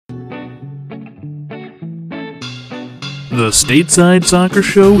The Stateside Soccer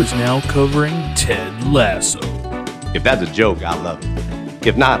Show is now covering Ted Lasso. If that's a joke, I love it.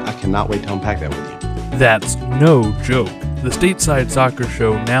 If not, I cannot wait to unpack that with you. That's no joke. The Stateside Soccer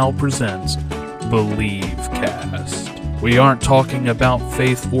Show now presents Believe Cast. We aren't talking about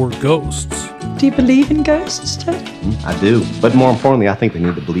faith or ghosts. Do you believe in ghosts, Ted? I do. But more importantly, I think they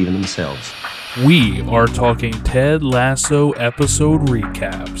need to believe in themselves. We are talking Ted Lasso episode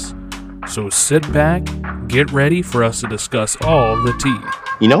recaps. So sit back, get ready for us to discuss all the tea.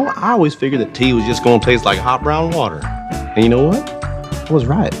 You know, I always figured that tea was just going to taste like hot brown water. And you know what? I was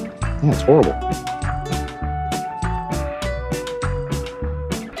right. Yeah, it's horrible.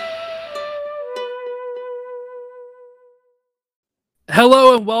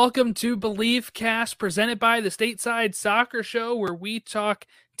 Hello and welcome to Believe Cast, presented by the Stateside Soccer Show, where we talk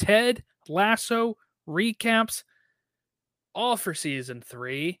Ted Lasso recaps, all for season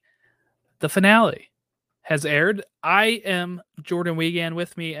 3. The finale has aired. I am Jordan Wiegand.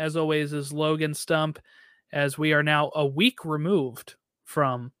 With me, as always, is Logan Stump, as we are now a week removed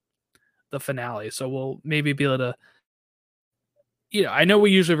from the finale. So we'll maybe be able to, I know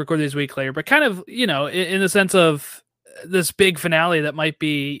we usually record these a week later, but kind of, in the sense of this big finale that might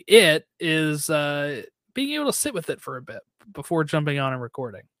be it, is being able to sit with it for a bit before jumping on and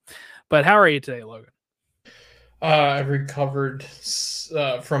recording. But how are you today, Logan? I've recovered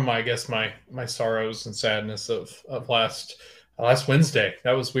from, I guess, my sorrows and sadness of last Wednesday.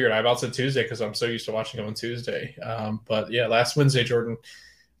 That was weird. I about said Tuesday because I'm so used to watching them on Tuesday. But yeah, last Wednesday, Jordan.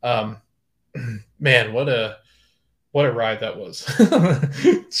 Man, what a ride that was.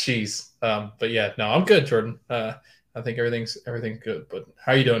 Jeez. But yeah, no, I'm good, Jordan. I think everything's good. But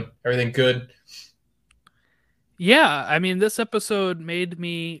how are you doing? Everything good? Yeah, I mean, this episode made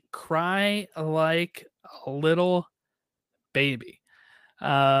me cry like a little baby,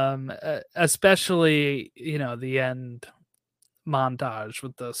 especially the end montage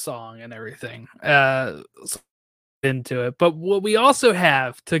with the song and everything into it. But what we also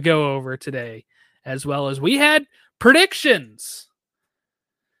have to go over today, as well as we had predictions,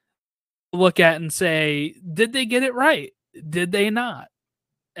 look at and say, did they get it right? Did they not?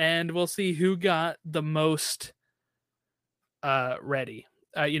 And we'll see who got the most ready,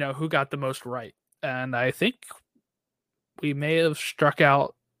 who got the most right. And I think we may have struck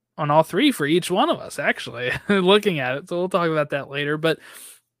out on all three for each one of us, actually, looking at it. So we'll talk about that later. But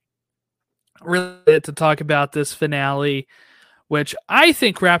really to talk about this finale, which I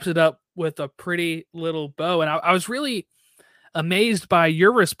think wraps it up with a pretty little bow. And I was really amazed by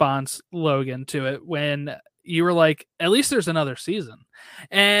your response, Logan, to it when you were like, at least there's another season.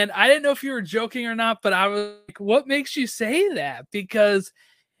 And I didn't know if you were joking or not, but I was like, what makes you say that? Because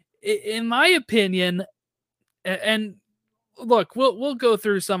in my opinion, and look, we'll go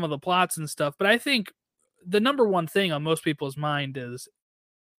through some of the plots and stuff, but I think the number one thing on most people's mind is,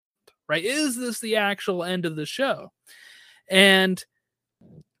 right, is this the actual end of the show? And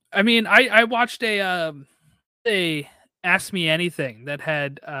I mean, I watched a Ask Me Anything that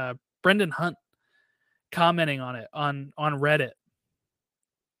had Brendan Hunt commenting on it on Reddit,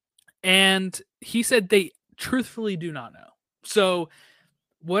 and he said they truthfully do not know. So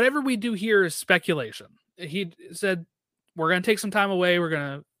whatever we do here is speculation. He said, we're going to take some time away. We're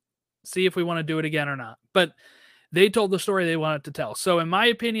going to see if we want to do it again or not. But they told the story they wanted to tell. So in my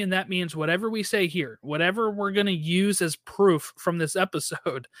opinion, that means whatever we say here, whatever we're going to use as proof from this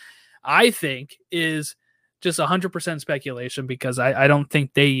episode, I think is just 100% speculation, because I don't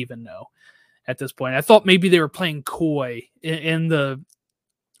think they even know at this point. I thought maybe they were playing coy in the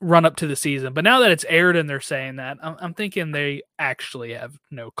run up to the season, but now that it's aired and they're saying that, I'm thinking they actually have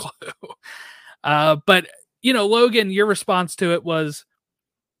no clue. But Logan, your response to it was,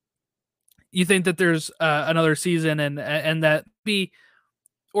 you think that there's another season and that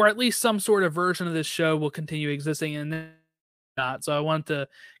or at least some sort of version of this show will continue existing, and not. So I want to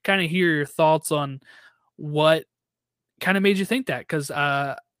kind of hear your thoughts on what kind of made you think that, because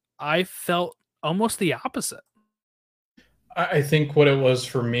I felt almost the opposite. I think what it was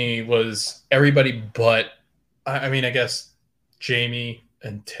for me was everybody but, I mean, I guess Jamie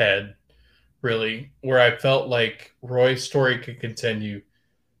and Ted, really, where I felt like Roy's story could continue,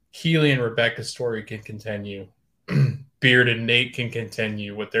 Keely and Rebecca's story can continue, Beard and Nate can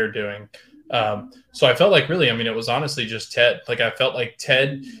continue what they're doing. So I felt like, really, I mean, it was honestly just Ted. Like, I felt like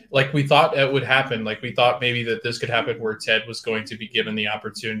Ted, like we thought it would happen. Like, we thought maybe that this could happen where Ted was going to be given the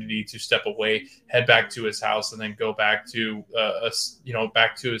opportunity to step away, head back to his house, and then go back to,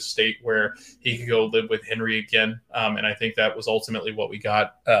 back to his state where he could go live with Henry again. And I think that was ultimately what we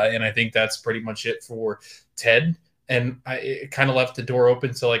got. And I think that's pretty much it for Ted. And it kind of left the door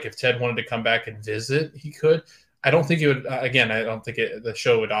open to, like, if Ted wanted to come back and visit, he could. I don't think it would. Again, I don't think the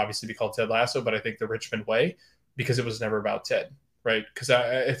show would obviously be called Ted Lasso, but I think The Richmond Way, because it was never about Ted, right? Because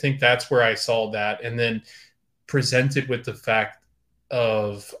I think that's where I saw that, and then presented with the fact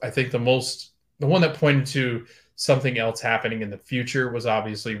of, I think the one that pointed to something else happening in the future was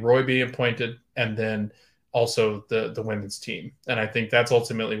obviously Roy being appointed, and then also the women's team. And I think that's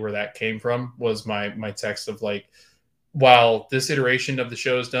ultimately where that came from, was my text of like, while this iteration of the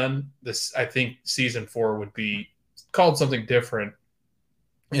show is done, this, I think season 4 would be called something different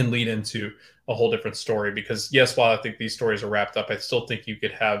and lead into a whole different story. Because yes, while I think these stories are wrapped up, I still think you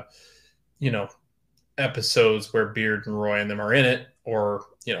could have, episodes where Beard and Roy and them are in it, or,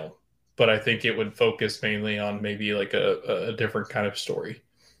 but I think it would focus mainly on maybe like a different kind of story.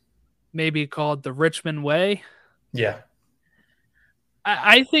 Maybe called The Richmond Way. Yeah.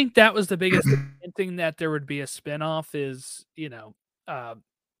 I think that was the biggest thing, that there would be a spinoff is,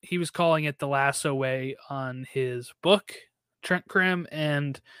 he was calling it The Lasso Way on his book, Trent Crimm,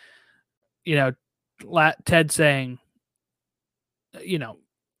 and, Ted saying,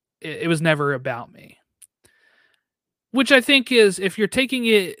 it was never about me. Which I think is, if you're taking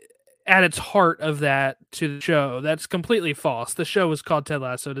it at its heart of that to the show, that's completely false. The show is called Ted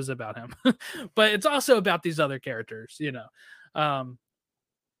Lasso. It is about him. But it's also about these other characters,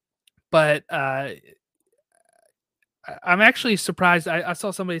 But I'm actually surprised. I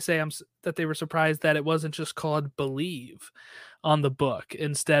saw somebody say that they were surprised that it wasn't just called Believe on the book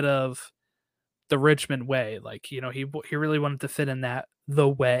instead of The Richmond Way. Like, he really wanted to fit in that, the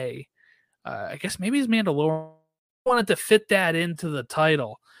way. I guess maybe his Mandalorian wanted to fit that into the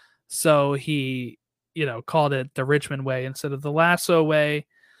title. So he, called it The Richmond Way instead of The Lasso Way.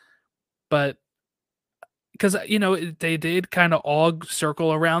 But because, they did kind of all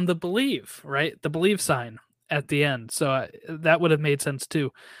circle around the Believe, right? The Believe sign at the end. So that would have made sense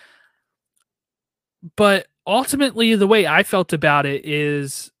too. But ultimately, the way I felt about it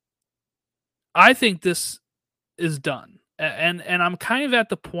is, I think this is done. And I'm kind of at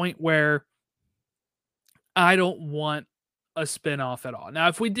the point where I don't want a spinoff at all. Now,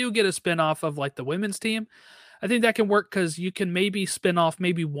 if we do get a spinoff of like the women's team, I think that can work, because you can maybe spin off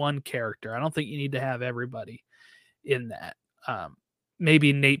maybe one character. I don't think you need to have everybody in that.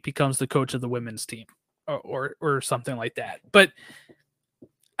 Maybe Nate becomes the coach of the women's team, or something like that. But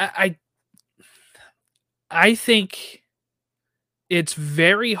I think it's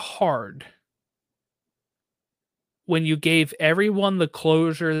very hard when you gave everyone the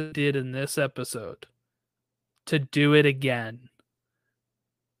closure they did in this episode to do it again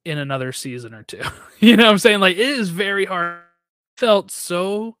in another season or two. You know what I'm saying? Like, it is very hard. I felt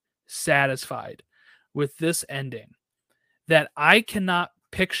so satisfied with this ending that I cannot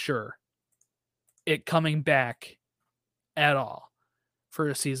picture it coming back at all for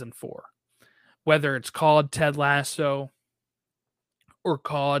a season 4. Whether it's called Ted Lasso or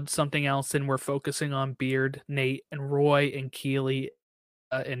called something else, and we're focusing on Beard, Nate, and Roy, and Keeley,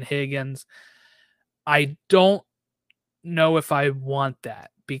 and Higgins. I don't know if I want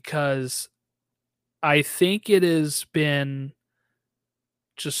that, because I think it has been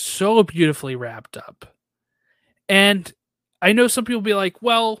just so beautifully wrapped up. And I know some people will be like,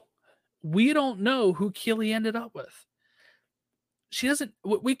 well, we don't know who Keeley ended up with. She doesn't.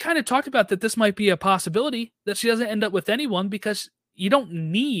 We kind of talked about that this might be a possibility that she doesn't end up with anyone, because you don't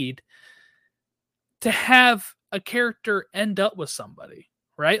need to have a character end up with somebody,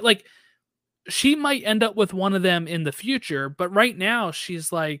 right? Like, she might end up with one of them in the future, but right now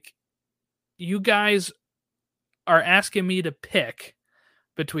she's like, you guys are asking me to pick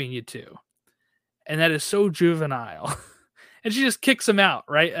between you two. And that is so juvenile. And she just kicks them out,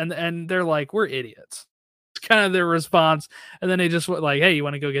 right? And they're like, we're idiots. It's kind of their response. And then they just went like, hey, you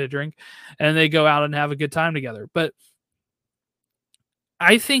want to go get a drink? And they go out and have a good time together. But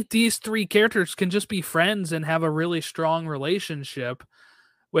I think these 3 characters can just be friends and have a really strong relationship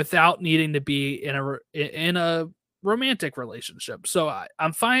without needing to be in a romantic relationship. So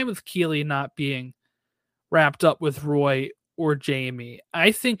I'm fine with Keeley not being wrapped up with Roy or Jamie.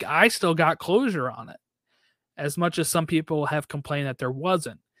 I think I still got closure on it, as much as some people have complained that there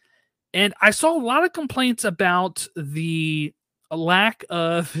wasn't. And I saw a lot of complaints about the lack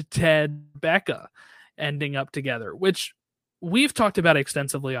of Ted and Becca ending up together, which we've talked about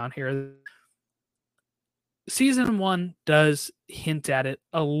extensively on here. Season 1 does hint at it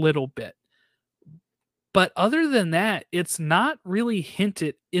a little bit. But other than that, it's not really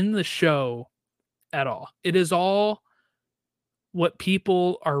hinted in the show at all. It is all what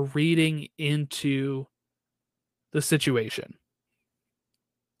people are reading into the situation,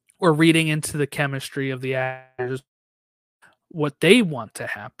 or reading into the chemistry of the actors, what they want to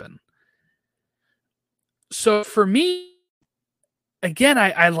happen. So for me, again,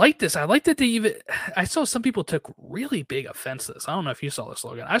 I like this. I like that they even. I saw some people took really big offense to this. I don't know if you saw this,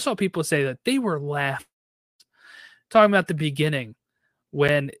 Logan. I saw people say that they were laughing, talking about the beginning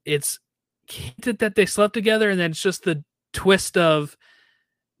when it's hinted that they slept together, and then it's just the twist of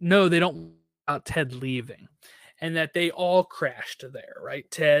no, they don't about Ted leaving, and that they all crashed there, right?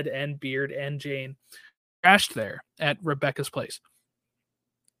 Ted and Beard and Jane crashed there at Rebecca's place.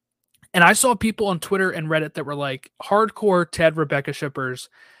 And I saw people on Twitter and Reddit that were like hardcore Ted Rebecca shippers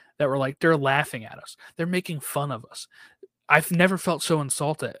that were like, they're laughing at us. They're making fun of us. I've never felt so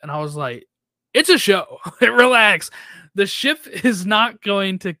insulted. And I was like, it's a show. Relax. The ship is not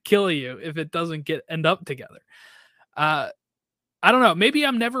going to kill you if it doesn't end up together. I don't know. Maybe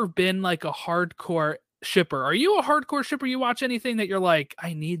I've never been like a hardcore shipper. Are you a hardcore shipper? You watch anything that you're like,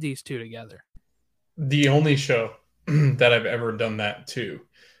 I need these two together? The only show that I've ever done that to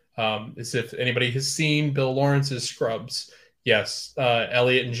is if anybody has seen Bill Lawrence's Scrubs. Yes,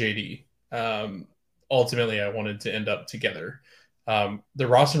 Elliot and JD. Ultimately, I wanted to end up together. The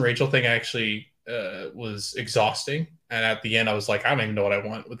Ross and Rachel thing actually was exhausting. And at the end, I was like, I don't even know what I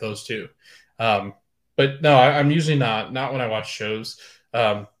want with those two. But no, I'm usually not when I watch shows.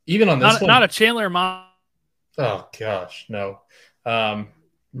 Even on this one. Not a Chandler mom. Oh, gosh, no.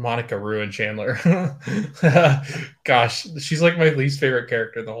 Monica ruined Chandler. Gosh, she's like my least favorite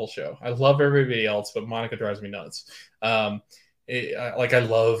character in the whole show. I love everybody else, but Monica drives me nuts. I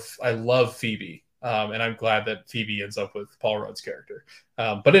love Phoebe, and I'm glad that Phoebe ends up with Paul Rudd's character.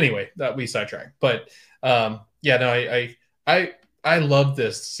 But anyway, that we sidetracked. But yeah, no, I love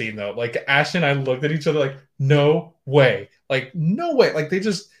this scene though. Like Ash and I looked at each other like, no way, like they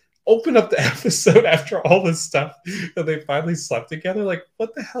just open up the episode after all this stuff that they finally slept together. Like,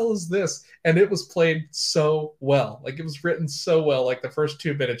 what the hell is this? And it was played so well. Like, it was written so well. Like, the first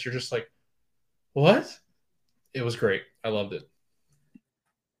 2 minutes, you're just like, what? It was great. I loved it.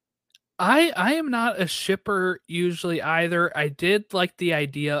 I am not a shipper usually either. I did like the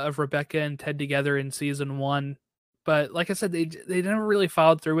idea of Rebecca and Ted together in season 1, but like I said, they never really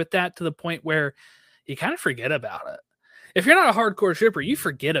followed through with that to the point where you kind of forget about it. If you're not a hardcore shipper, you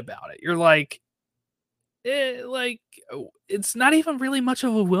forget about it. You're like, it's not even really much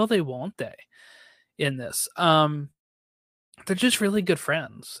of a will they, won't they in this. They're just really good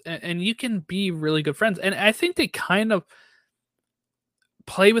friends, and you can be really good friends. And I think they kind of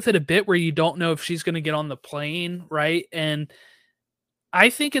play with it a bit where you don't know if she's going to get on the plane, right? And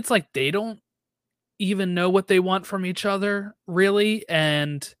I think it's like they don't even know what they want from each other, really.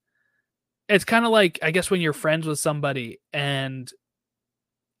 And it's kind of like, I guess, when you're friends with somebody and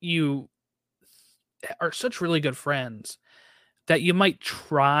you are such really good friends that you might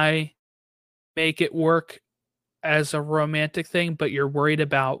try make it work as a romantic thing, but you're worried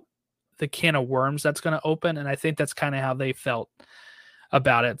about the can of worms that's going to open. And I think that's kind of how they felt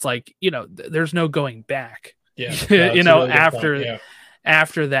about it. It's like, there's no going back, after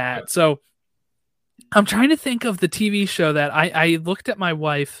that. Yeah. So I'm trying to think of the TV show that I looked at my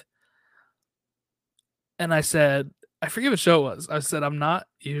wife and I said, I forget what show it was. I said, I'm not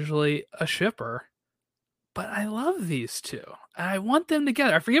usually a shipper, but I love these two. I want them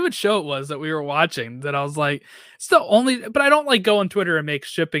together. I forget what show it was that we were watching that I was like, it's the only, but I don't like go on Twitter and make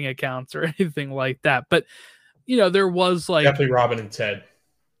shipping accounts or anything like that. But, there was like. Definitely Robin and Ted.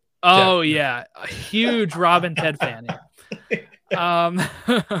 Oh, definitely. Yeah. A huge Robin Ted fan.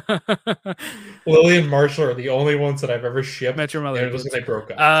 Lily and Marshall are the only ones that I've ever shipped. Met Your Mother. And it was when they broke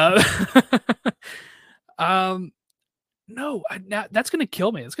up. No, that's going to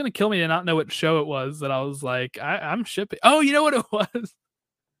kill me. It's going to kill me to not know what show it was that I was like, I'm shipping. Oh, you know what it was?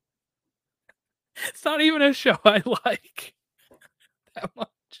 It's not even a show I like that much.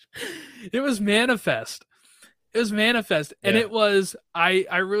 It was Manifest. And it was, I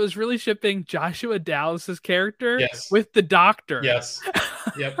was really shipping Joshua Dallas's character with the doctor. Yes.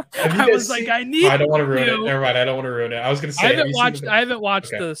 Yep. I was like, I need. I don't want to ruin it. Never mind. I don't want to ruin it. I was going to say, I haven't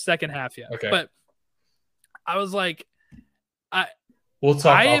watched the second half yet. Okay. But I was like, we'll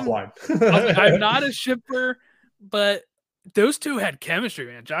talk offline. I'm not a shipper, but those two had chemistry,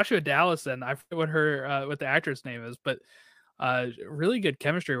 man. Joshua Dallas and I forget what the actress name is, but really good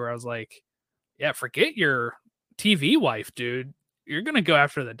chemistry. Where I was like, yeah, forget your TV wife, dude. You're gonna go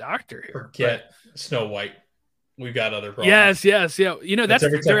after the doctor here. Forget Snow White. We've got other problems. Yes, yeah.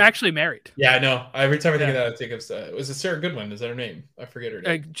 They're actually married. Yeah, I know. Every time I think of that, I think of was it Sarah Goodwin? Is that her name? I forget her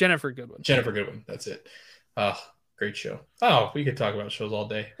name. Jennifer Goodwin. Jennifer Goodwin. That's it. Great show. Oh, we could talk about shows all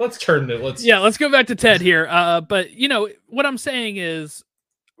day. Let's go back to Ted here. But what I'm saying is,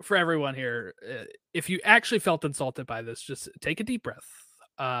 for everyone here, if you actually felt insulted by this, just take a deep breath.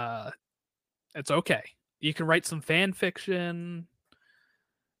 It's okay. You can write some fan fiction.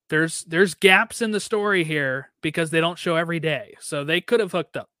 There's gaps in the story here because they don't show every day. So they could have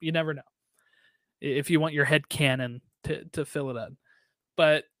hooked up. You never know. If you want your head canon to fill it in.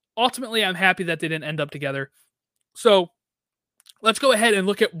 But ultimately, I'm happy that they didn't end up together. So let's go ahead and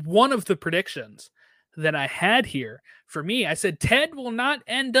look at one of the predictions that I had here. For me, I said Ted will not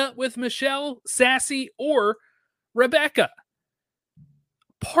end up with Michelle, Sassy, or Rebecca.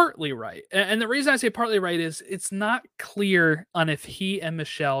 Partly right. And the reason I say partly right is it's not clear on if he and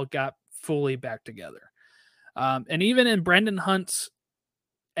Michelle got fully back together. And even in Brendan Hunt's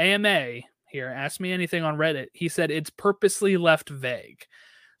AMA here, Ask Me Anything on Reddit, he said it's purposely left vague.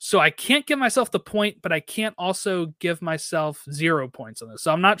 So I can't give myself the point, but I can't also give myself 0 points on this.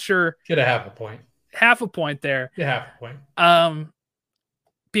 So I'm not sure. Get a half a point. Half a point there. Yeah, half a point.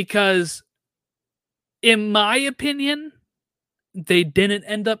 Because in my opinion, they didn't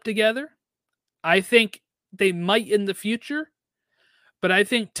end up together. I think they might in the future, but I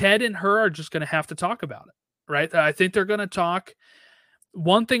think Ted and her are just going to have to talk about it, right? I think they're going to talk.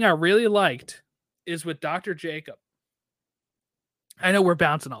 One thing I really liked is with Dr. Jacob. I know we're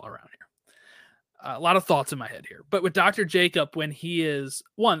bouncing all around here. A lot of thoughts in my head here, but with Dr. Jacob, when he is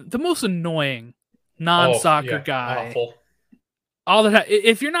the most annoying non-soccer guy, awful. all the time.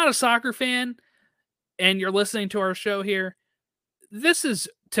 If you're not a soccer fan and you're listening to our show here, this is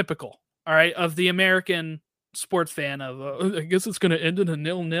typical, all right, of the American sports fan of, I guess it's going to end in a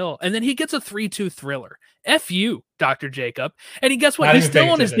 0-0. And then he gets a 3-2 thriller. F you, Dr. Jacob. And guess what? He's still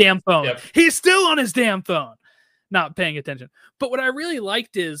on his damn phone. Yep. He's still on his damn phone, not paying attention. But what I really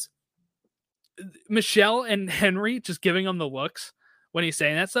liked is Michelle and Henry just giving him the looks when he's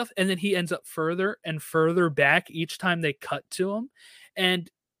saying that stuff. And then he ends up further and further back each time they cut to him. And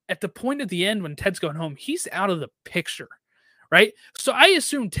at the point at the end, when Ted's going home, he's out of the picture. Right. So I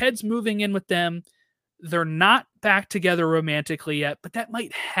assume Ted's moving in with them. They're not back together romantically yet, but that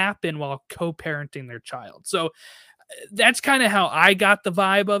might happen while co-parenting their child. So that's kind of how I got the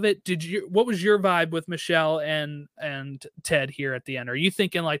vibe of it. What was your vibe with Michelle and Ted here at the end? Are you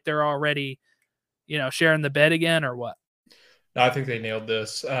thinking like they're already, sharing the bed again or what? No, I think they nailed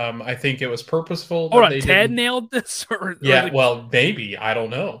this. I think it was purposeful. Hold on, Ted nailed this? Well, maybe. I don't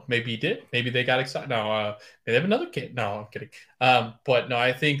know. Maybe he did. Maybe they got excited. No, they have another kid. No, I'm kidding. But no,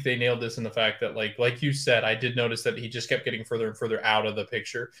 I think they nailed this in the fact that, like you said, I did notice that he just kept getting further and further out of the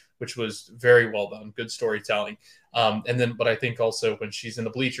picture, which was very well done. Good storytelling. But I think also when she's in the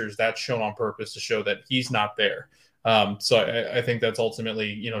bleachers, that's shown on purpose to show that he's not there. So I think that's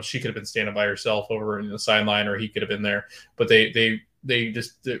ultimately, she could have been standing by herself over in the sideline, or he could have been there, but they did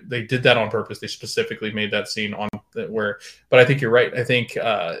that on purpose. They specifically made that scene but I think you're right. I think,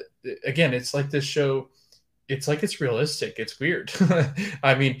 again, it's like this show, it's like, it's realistic. It's weird.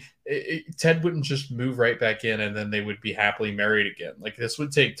 I mean, Ted wouldn't just move right back in and then they would be happily married again. Like, this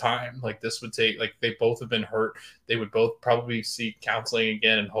would take time. They both have been hurt. They would both probably seek counseling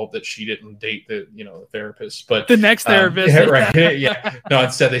again and hope that she didn't date the therapist, but the next therapist. Yeah, right. Yeah. No,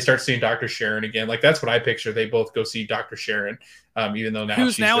 instead they start seeing Dr. Sharon again. Like, that's what I picture. They both go see Dr. Sharon. Even though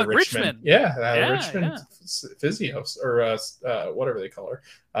who's she's now the at Richmond. Richmond physios, or whatever they call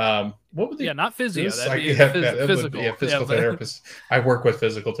her. What would they? Yeah, not physio. Physical. Physical therapist. I work with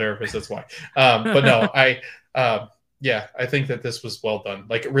physical therapists. That's why. But no, I think that this was well done,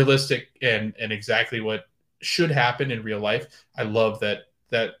 like realistic and exactly what should happen in real life. I love that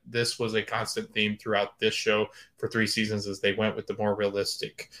this was a constant theme throughout this show for 3 seasons, as they went with the more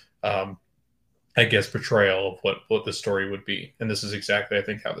realistic, portrayal of what the story would be. And this is exactly, I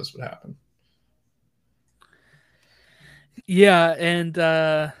think, how this would happen. Yeah. And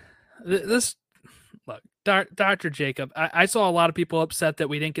this, look, Dr. Jacob, I saw a lot of people upset that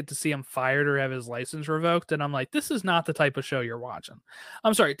we didn't get to see him fired or have his license revoked. And I'm like, this is not the type of show you're watching.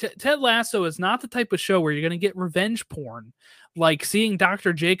 I'm sorry. Ted Lasso is not the type of show where you're going to get revenge porn, like seeing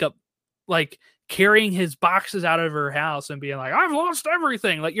Dr. Jacob, like, carrying his boxes out of her house and being like, I've lost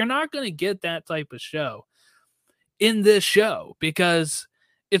everything. Like, you're not going to get that type of show in this show, because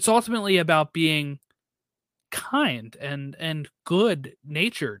it's ultimately about being kind and good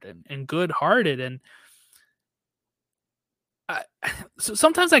natured and good hearted. And so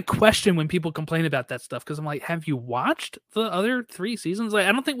sometimes I question when people complain about that stuff, because I'm like, have you watched the other 3 seasons? Like,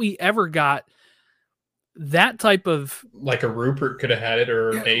 I don't think we ever got that type of, like, a Rupert could have had it,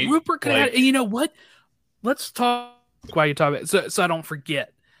 or Nate. Rupert could have had it. And you know what? Let's talk while you talk about it, so I don't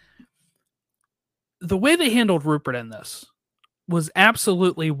forget. The way they handled Rupert in this was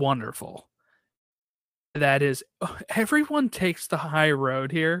absolutely wonderful. That is, everyone takes the high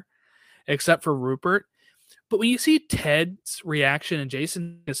road here, except for Rupert. But when you see Ted's reaction and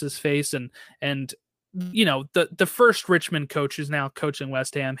Jason Is's face and the first Richmond coach who's now coaching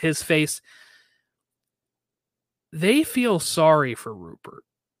West Ham, his face, they feel sorry for Rupert.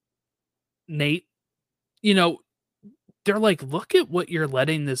 Nate, they're like, look at what you're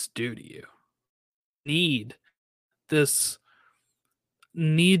letting this do to you. Need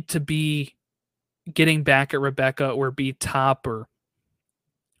to be getting back at Rebecca or be top or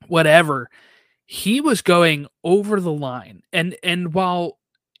whatever. He was going over the line. And while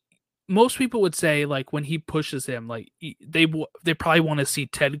most people would say, like, when he pushes him, like, they probably want to see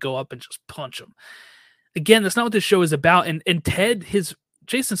Ted go up and just punch him. Again, that's not what this show is about. And Ted,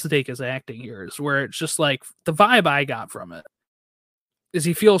 Jason Sudeikis acting here is where it's just like the vibe I got from it is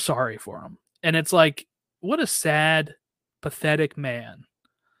he feels sorry for him. And it's like, what a sad, pathetic man.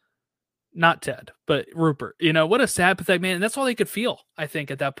 Not Ted, but Rupert. What a sad, pathetic man. And that's all they could feel, I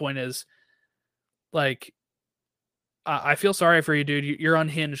think, at that point is like, I feel sorry for you, dude. You're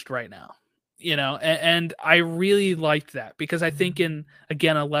unhinged right now. And I really liked that because I think in,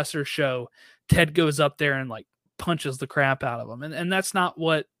 again, a lesser show, Ted goes up there and like punches the crap out of him. And that's not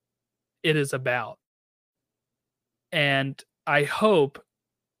what it is about. And I hope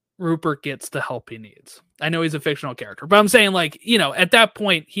Rupert gets the help he needs. I know he's a fictional character, but I'm saying, like, at that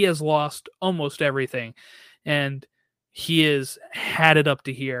point, he has lost almost everything and he has had it up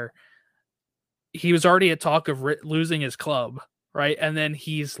to here. He was already at talk of losing his club, right? And then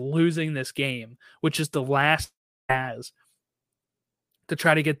he's losing this game, which is the last he has to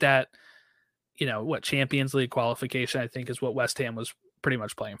try to get that, Champions League qualification, I think is what West Ham was pretty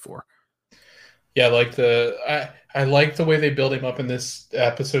much playing for. Yeah, I like the way they build him up in this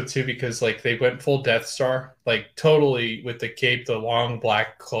episode too, because like they went full Death Star, like totally with the cape, the long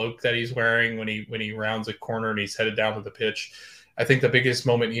black cloak that he's wearing when he rounds a corner and he's headed down to the pitch. I think the biggest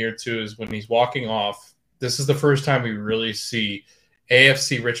moment here too is when he's walking off. This is the first time we really see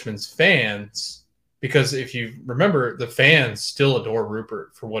AFC Richmond's fans, because if you remember, the fans still adore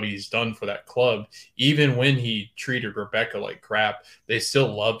Rupert for what he's done for that club. Even when he treated Rebecca like crap, they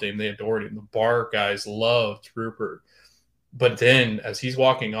still loved him. They adored him. The bar guys loved Rupert. But then as he's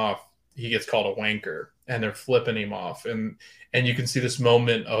walking off, he gets called a wanker and they're flipping him off. And you can see this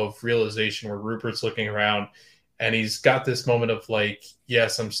moment of realization where Rupert's looking around and he's got this moment of like,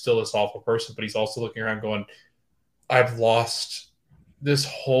 yes, I'm still this awful person, but he's also looking around going, I've lost this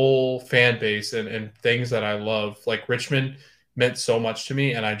whole fan base and things that I love. Like Richmond meant so much to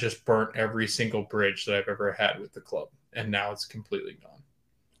me and I just burnt every single bridge that I've ever had with the club. And now it's completely gone.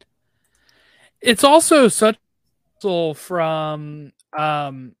 It's also such from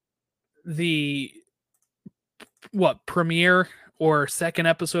the premiere or second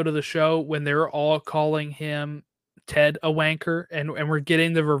episode of the show when they're all calling him Ted a wanker, and we're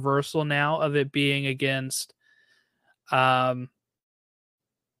getting the reversal now of it being against against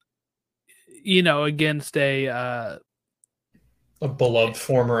a beloved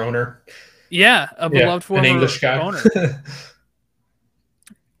former owner. Yeah, beloved former an English guy. Owner.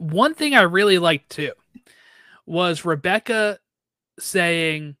 One thing I really liked too was Rebecca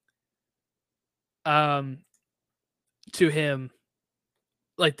saying to him,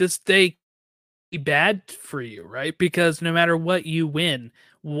 like, this day be bad for you, right? Because no matter what you win,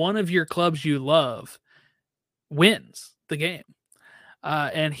 one of your clubs you love wins the game.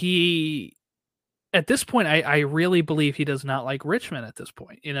 And he, at this point, I really believe he does not like Richmond at this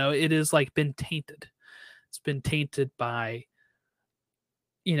point. It is like been tainted. It's been tainted by,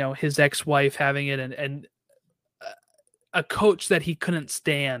 his ex-wife having it and a coach that he couldn't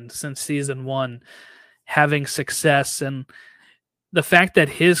stand since season 1 having success. And the fact that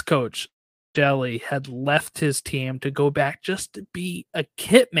his coach, Jelly, had left his team to go back just to be a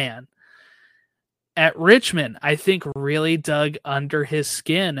kit man at Richmond, I think really dug under his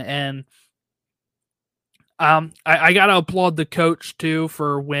skin. And I got to applaud the coach too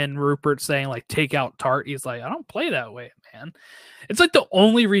for when Rupert's saying, like, take out Tart. He's like, I don't play that way, man. It's like the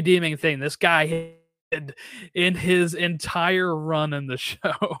only redeeming thing this guy had in his entire run in the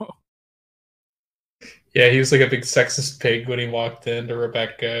show. Yeah, he was like a big sexist pig when he walked into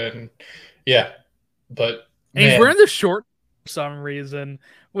Rebecca, and yeah, but and he's wearing the short for some reason,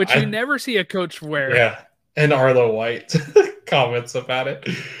 which you never see a coach wear. Yeah, and Arlo White comments about it.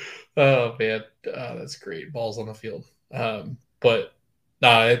 Oh man, that's great. Balls on the field. But no,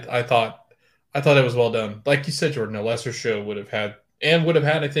 I thought it was well done. Like you said, Jordan, a lesser show would have had,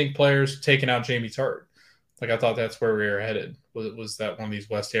 I think, players taking out Jamie Tart. Like, I thought that's where we were headed. Was that one of these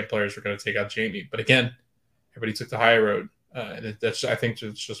West Ham players were going to take out Jamie? But again, everybody took the high road, and I think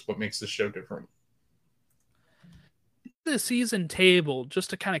that's just what makes this show different. The season table, just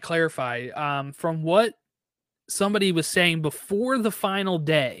to kind of clarify, from what somebody was saying before the final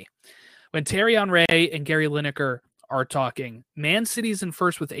day, when Thierry Henry and Gary Lineker are talking, Man City's in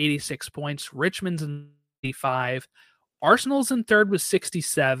first with 86 points, Richmond's in 85, Arsenal's in third with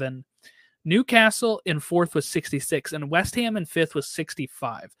 67, Newcastle in fourth with 66, and West Ham in fifth with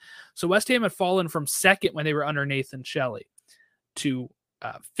 65. So West Ham had fallen from second when they were under Nathan Shelley to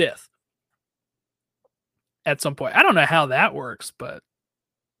fifth at some point. I don't know how that works, but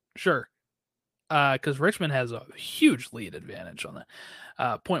sure. Because Richmond has a huge lead advantage on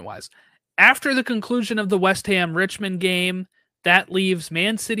that point-wise. After the conclusion of the West Ham-Richmond game, that leaves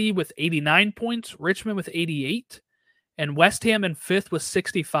Man City with 89 points, Richmond with 88, and West Ham in fifth with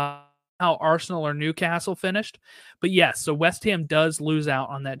 65. How Arsenal or Newcastle finished. But yes, so West Ham does lose out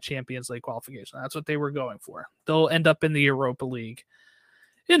on that Champions League qualification. That's what they were going for. They'll end up in the Europa League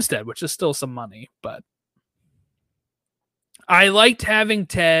instead, which is still some money. But I liked having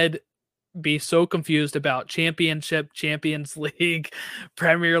Ted be so confused about Championship, Champions League,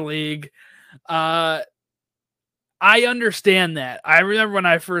 Premier League. I understand that. I remember when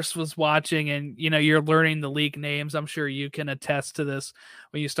I first was watching and, you're learning the league names. I'm sure you can attest to this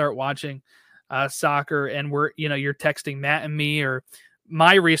when you start watching soccer and you're texting Matt and me, or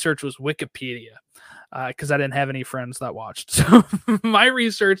my research was Wikipedia because I didn't have any friends that watched. So my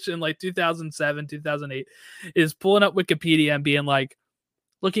research in like 2007, 2008 is pulling up Wikipedia and being like,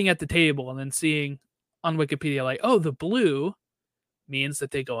 looking at the table and then seeing on Wikipedia, like, oh, the blue means that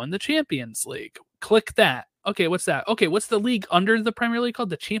they go in the Champions League. Click that. Okay, what's that? Okay, what's the league under the Premier League called?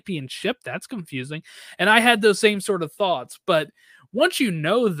 The Championship? That's confusing. And I had those same sort of thoughts. But once you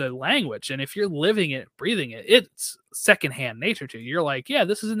know the language, and if you're living it, breathing it, it's secondhand nature to you. You're like, yeah,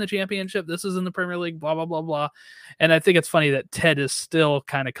 this is in the Championship. This is in the Premier League, blah, blah, blah, blah. And I think it's funny that Ted is still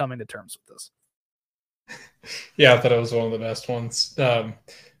kind of coming to terms with this. Yeah, I thought it was one of the best ones.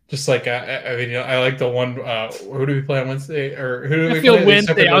 Just like I mean, I like the one. Who do we play on Wednesday? Or who do we play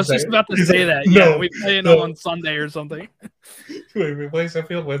Wednesday? I was just about to say that. Yeah, we play it on Sunday or something. Wait, we play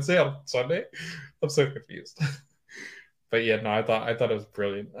Sheffield Wednesday on Sunday? I'm so confused. But yeah, no, I thought it was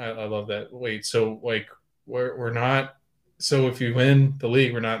brilliant. I love that. Wait, so like we're not. So if you win the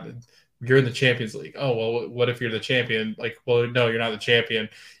league, we're not. You're in the Champions League. Oh well, what if you're the champion? Like, well, no, you're not the champion.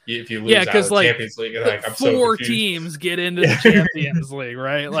 If you lose out of the Champions League, like I'm so four confused. teams get into the Champions League,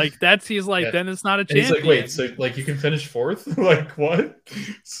 right? Like he's like, then it's not a champion. He's like, wait, so like you can finish fourth? Like what?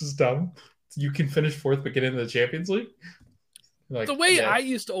 This is dumb. You can finish fourth but get into the Champions League? Like, the way I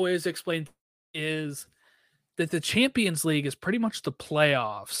used to always explain is that the Champions League is pretty much the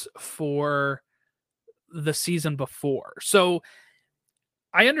playoffs for the season before. So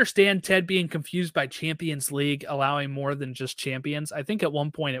I understand Ted being confused by Champions League allowing more than just champions. I think at one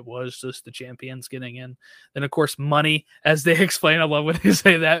point it was just the champions getting in. Then, of course, money, as they explain. I love when they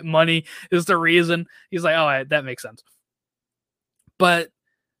say that money is the reason. He's like, oh, that makes sense. But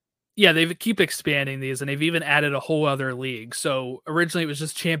yeah, they keep expanding these, and they've even added a whole other league. So originally it was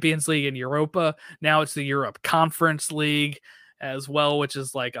just Champions League and Europa. Now it's the Europe Conference League as well, which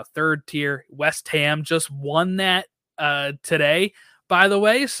is like a third tier. West Ham just won that today, by the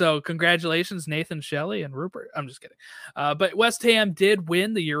way. So congratulations, Nathan Shelley and Rupert. I'm just kidding. But West Ham did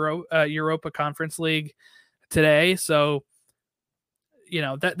win the Europa Conference League today. So,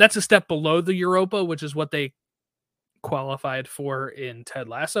 that's a step below the Europa, which is what they qualified for in Ted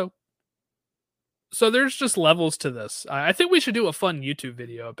Lasso. So there's just levels to this. I think we should do a fun YouTube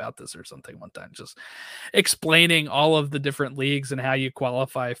video about this or something one time, just explaining all of the different leagues and how you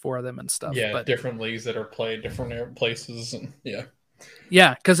qualify for them and stuff. Yeah, but different leagues that are played different places. And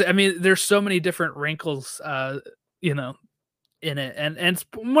yeah, because I mean, there's so many different wrinkles, in it, and it's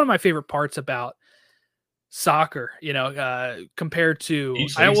one of my favorite parts about soccer. Compared to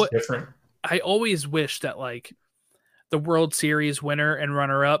different. I always wish that like the World Series winner and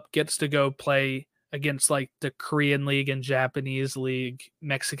runner-up gets to go play against like the Korean League and Japanese League,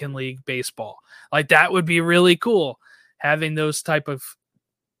 Mexican League baseball. Like that would be really cool, having those type of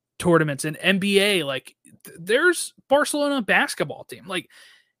tournaments. In NBA, like there's Barcelona basketball team, like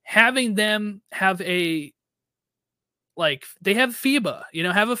having them have they have FIBA,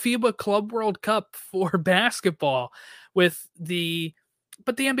 have a FIBA Club World Cup for basketball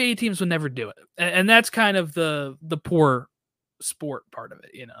but the NBA teams would never do it. And that's kind of the poor sport part of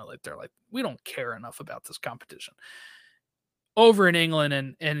it. Like they're like, we don't care enough about this competition. Over in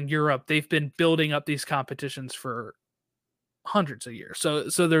England and Europe, they've been building up these competitions for hundreds of years.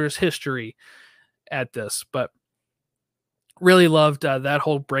 So there's history at this, but really loved that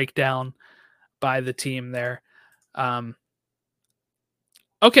whole breakdown by the team there.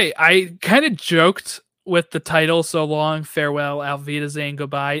 Okay. I kind of joked with the title, so long, farewell, Auf Wiedersehen,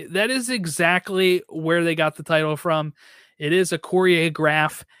 goodbye. That is exactly where they got the title from. It is a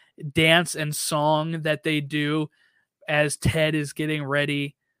choreograph. dance and song that they do as Ted is getting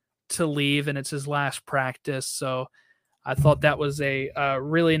ready to leave and it's his last practice. So I thought that was a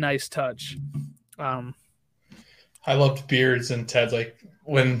really nice touch. I loved Beards and Ted's like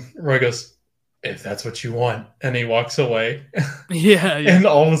when Roy goes, "If that's what you want," and he walks away. Yeah. And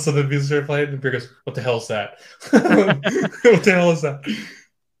all of a sudden the music started playing and Beard goes, "What the hell is that?" What the hell is that?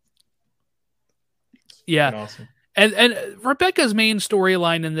 Yeah. Awesome. And Rebecca's main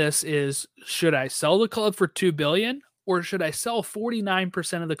storyline in this is, should I sell the club for $2 billion or should I sell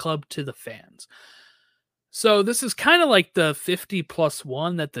 49% of the club to the fans? So this is kind of like the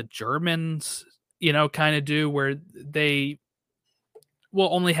 50+1 that the Germans, kind of do, where they will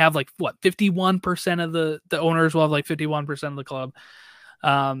only have 51% of the owners will have 51% of the club.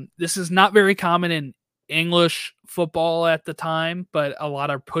 This is not very common in English football at the time, but a lot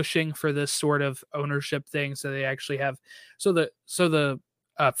are pushing for this sort of ownership thing. So they actually have, so the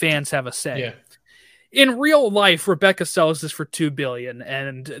fans have a say. Yeah. In real life, Rebecca sells this for $2 billion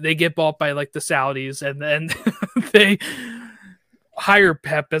and they get bought by the Saudis, and then they hire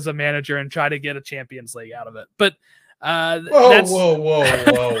Pep as a manager and try to get a Champions League out of it. But whoa.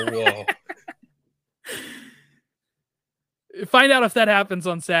 Find out if that happens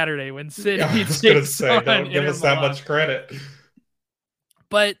on Saturday when City takes on don't give us that much credit.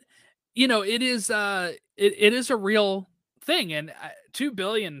 But it is it is a real thing, and $2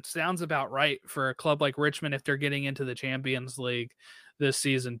 billion sounds about right for a club like Richmond if they're getting into the Champions League this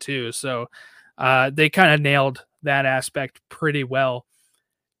season too. So they kind of nailed that aspect pretty well,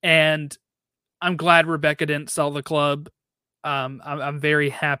 and I'm glad Rebecca didn't sell the club. I'm very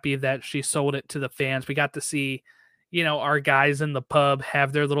happy that she sold it to the fans. We got to see, our guys in the pub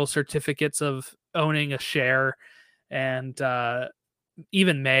have their little certificates of owning a share, and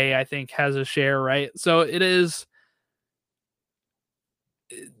even May, I think, has a share, right? So it is.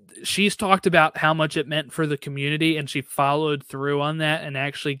 She's talked about how much it meant for the community, and she followed through on that and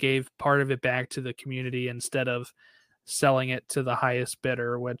actually gave part of it back to the community instead of selling it to the highest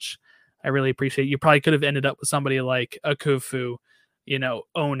bidder, which I really appreciate. You probably could have ended up with somebody like Akufu,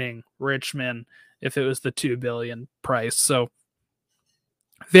 owning Richmond if it was the $2 billion price. So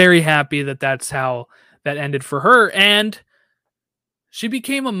very happy that that's how that ended for her. And she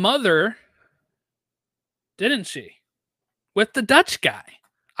became a mother, didn't she? With the Dutch guy.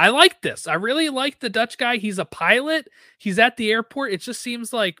 I like this. I really like the Dutch guy. He's a pilot. He's at the airport. It just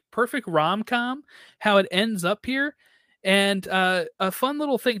seems like perfect rom-com how it ends up here. And a fun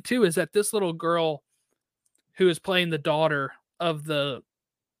little thing too is that this little girl who is playing the daughter of the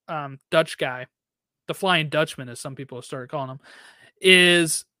Dutch guy, the Flying Dutchman, as some people have started calling him,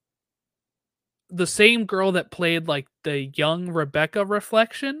 is the same girl that played the young Rebecca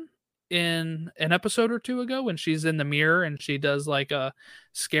reflection in an episode or two ago when she's in the mirror and she does a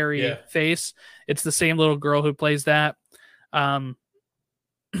scary face. It's the same little girl who plays that. So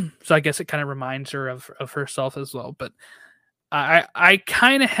I guess it kind of reminds her of herself as well. But I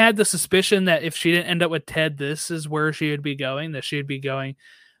kind of had the suspicion that if she didn't end up with Ted, this is where she would be going, that she'd be going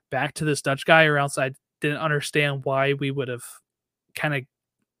back to this Dutch guy, or else I didn't understand why we would have kind of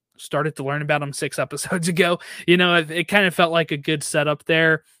started to learn about him 6 episodes ago. It kind of felt like a good setup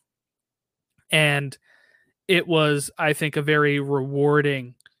there. And it was, I think, a very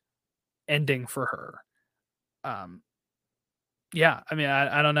rewarding ending for her. Yeah, I mean,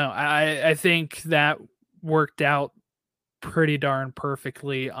 I don't know. I think that worked out pretty darn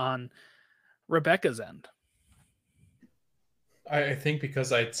perfectly on Rebecca's end. I think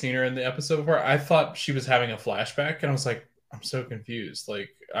because I'd seen her in the episode before, I thought she was having a flashback, and I was like, I'm so confused.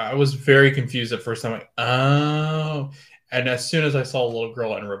 I was very confused at first. I'm like, oh. And as soon as I saw a little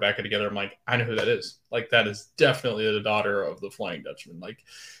girl and Rebecca together, I'm like, I know who that is. That is definitely the daughter of the Flying Dutchman.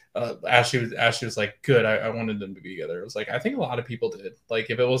 Ashley was like, good. I wanted them to be together. It was I think a lot of people did.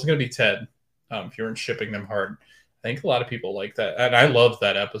 If it wasn't going to be Ted, if you weren't shipping them hard, I think a lot of people like that. And I loved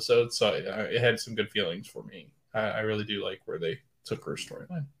that episode. So it had some good feelings for me. I really do like where they took her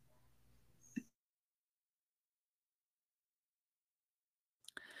storyline.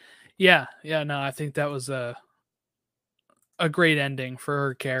 Yeah. No, I think that was a great ending for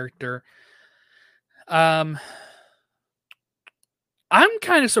her character. I'm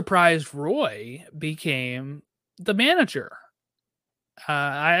kind of surprised Roy became the manager.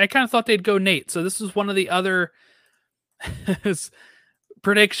 I kind of thought they'd go Nate. So this was one of the other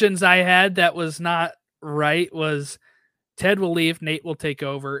predictions I had that was not right, was Ted will leave, Nate will take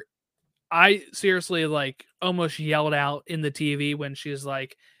over. I seriously almost yelled out in the TV when she's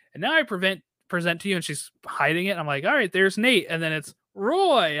like, and now I present to you, and she's hiding it. I'm like, all right, there's Nate. And then it's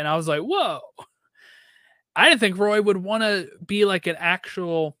Roy. And I was like, whoa. I didn't think Roy would want to be an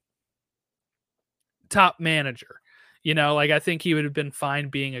actual top manager. Like I think he would have been fine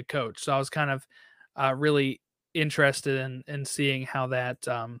being a coach. So I was kind of really interested in seeing how that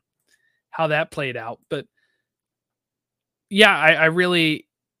played out. But yeah, I really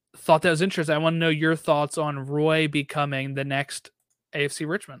thought that was interesting. I want to know your thoughts on Roy becoming the next AFC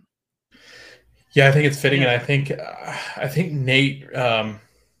Richmond. Yeah, I think it's fitting, and I think Nate,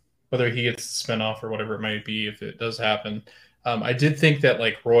 whether he gets the spinoff or whatever it might be, if it does happen, I did think that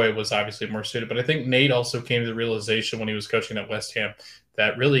like Roy was obviously more suited, but I think Nate also came to the realization when he was coaching at West Ham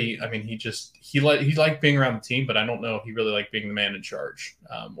that really, I mean, he liked being around the team, but I don't know if he really liked being the man in charge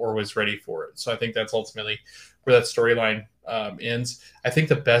or was ready for it. So I think that's ultimately where that storyline ends. I think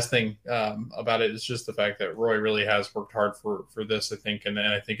the best thing about it is just the fact that Roy really has worked hard for this, I think, and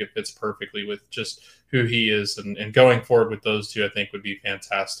I think it fits perfectly with just who he is, and going forward with those two, I think would be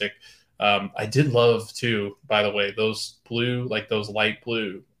fantastic. I did love too, by the way, those blue, like those light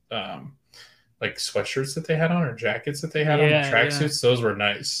blue, like sweatshirts that they had on or jackets that they had on, the tracksuits. Those were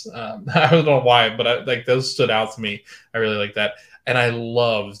nice. I don't know why, but like those stood out to me. I really like that. And I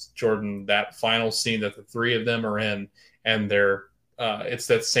loved, Jordan, that final scene that the three of them are in, and they're it's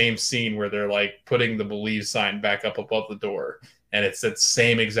that same scene where they're like putting the Believe sign back up above the door. And it's that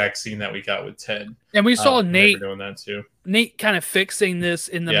same exact scene that we got with Ted. And we saw Nate doing that too. Nate kind of fixing this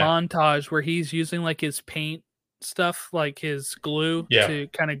in the montage where he's using like his paint stuff, like his glue to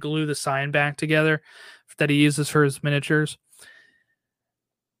kind of glue the sign back together that he uses for his miniatures.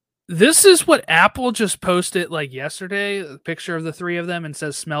 This is what Apple just posted like yesterday, a picture of the three of them, and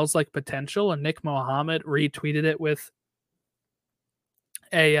says smells like potential. And Nick Mohammed retweeted it with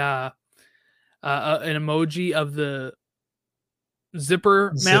an emoji of the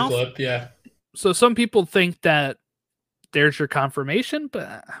zipper mouth. Lip, yeah. So some people think that there's your confirmation,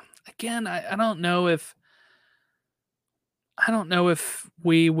 but again, I don't know if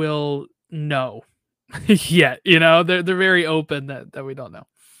we will know yet. They're very open that we don't know.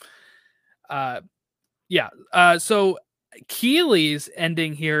 So Keely's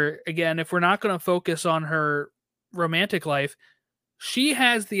ending here again. If we're not going to focus on her romantic life, she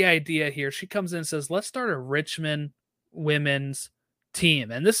has the idea here. She comes in and says, "Let's start a Richmond women's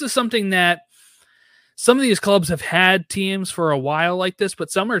team." And this is something that some of these clubs have had teams for a while like this, but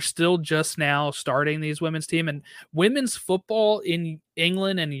some are still just now starting these women's team. And women's football in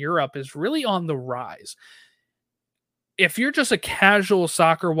England and Europe is really on the rise. If you're just a casual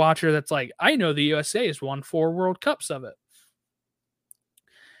soccer watcher that's like, I know the USA has won 4 World Cups of it.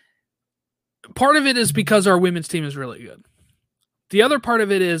 Part of it is because our women's team is really good. The other part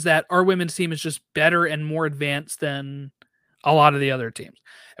of it is that our women's team is just better and more advanced than a lot of the other teams.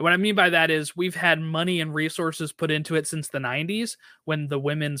 And what I mean by that is we've had money and resources put into it since the 90s when the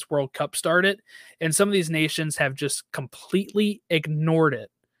Women's World Cup started. And some of these nations have just completely ignored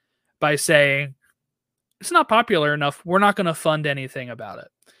it by saying, it's not popular enough. We're not going to fund anything about it.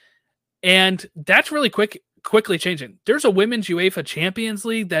 And that's really quickly changing. There's a Women's UEFA Champions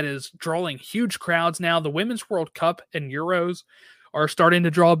League that is drawing huge crowds now. The Women's World Cup and Euros are starting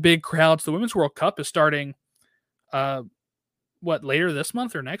to draw big crowds. The Women's World Cup is starting later this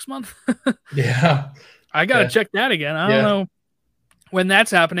month or next month? Yeah. I got to check that again. I don't know when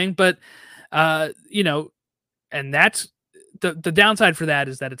that's happening, but and that's the downside for that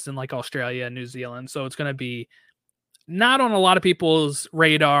is that it's in like Australia and New Zealand. So it's going to be not on a lot of people's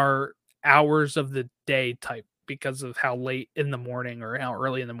radar hours of the day type because of how late in the morning or how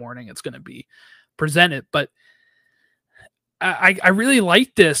early in the morning it's going to be presented. But I really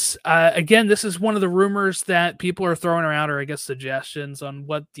like this. Again, this is one of the rumors that people are throwing around, or I guess suggestions on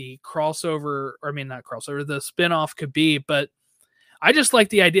what the the spinoff could be. But I just like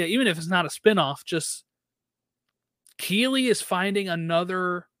the idea, even if it's not a spinoff, just Keely is finding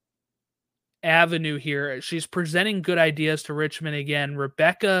another avenue here. She's presenting good ideas to Richmond again.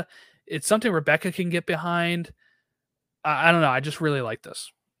 Rebecca, it's something Rebecca can get behind. I don't know. I just really like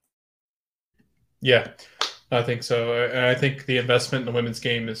this. Yeah. I think so. And I think the investment in the women's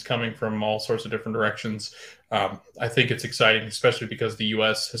game is coming from all sorts of different directions. I think it's exciting, especially because the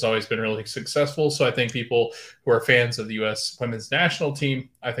U.S. has always been really successful. So I think people who are fans of the U.S. women's national team,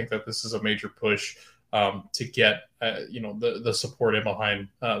 I think that this is a major push to get, the support in behind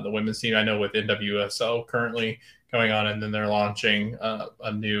the women's team. I know with NWSL currently going on, and then they're launching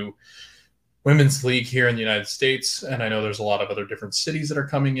a new women's league here in the United States. And I know there's a lot of other different cities that are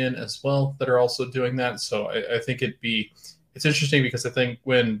coming in as well that are also doing that. So I think it's interesting because I think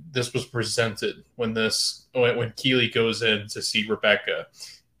when this was presented, when Keely goes in to see Rebecca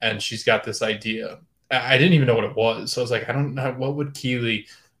and she's got this idea, I didn't even know what it was. So I was like, I don't know, what would Keely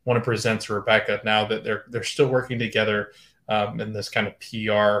want to present to Rebecca now that they're still working together in this kind of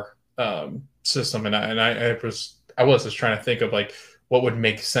PR system, and I was just trying to think of like what would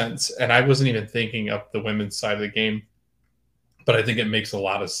make sense, and I wasn't even thinking of the women's side of the game, but I think it makes a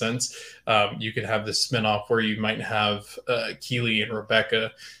lot of sense. You could have this spinoff where you might have Keely and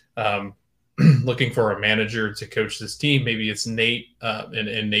Rebecca looking for a manager to coach this team. Maybe it's Nate,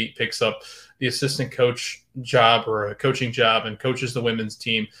 and Nate picks up the assistant coach job or a coaching job and coaches the women's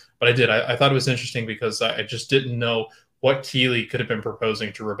team. But I thought it was interesting because I just didn't know what Keely could have been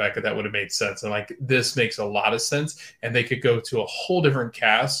proposing to Rebecca that would have made sense. And like, this makes a lot of sense. And they could go to a whole different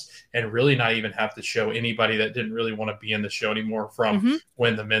cast and really not even have to show anybody that didn't really want to be in the show anymore from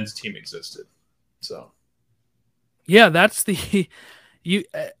when the men's team existed. So, yeah, that's I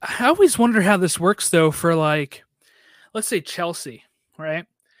always wonder how this works though, for like, let's say Chelsea, right?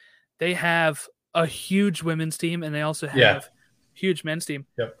 They have a huge women's team and they also have huge men's team.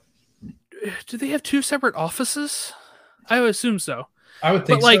 Yep. Do they have two separate offices? I would assume so. I would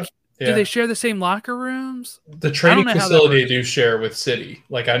think but like, so. Yeah. Do they share the same locker rooms? The training facility they do share with City.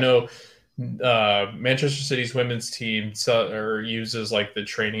 Like, I know Manchester City's women's team uses like the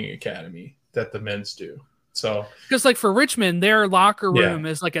training academy that the men's do. So, because like for Richmond, their locker room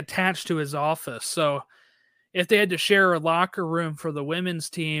is like attached to his office. So if they had to share a locker room for the women's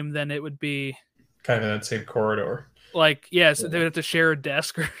team, then it would be kind of in that same corridor. Like, so they would have to share a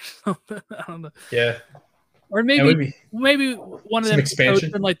desk or something. I don't know. Yeah. Or maybe one of them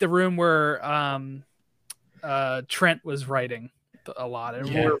expansion in like the room where Trent was writing a lot.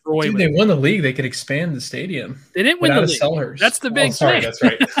 And Roy they won the league. They could expand the stadium. They didn't win the league. That's the big thing. That's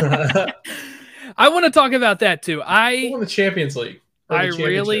right. I want to talk about that too. They won the Champions League. I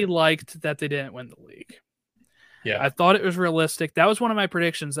really liked that they didn't win the league. Yeah. I thought it was realistic. That was one of my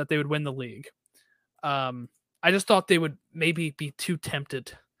predictions, that they would win the league. I just thought they would maybe be too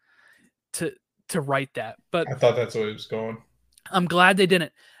tempted to write that, but I thought that's what it was going. I'm glad they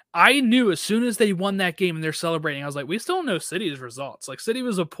didn't. I knew as soon as they won that game and they're celebrating, I was like, we still know City's results. Like, City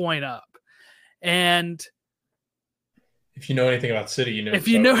was a point up. And if you know anything about City,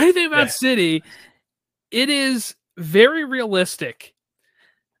 City, it is very realistic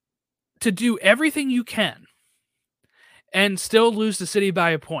to do everything you can and still lose the City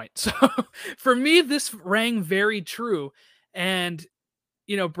by a point. So for me, this rang very true. And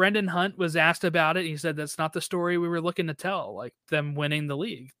Brendan Hunt was asked about it. He said that's not the story we were looking to tell, like them winning the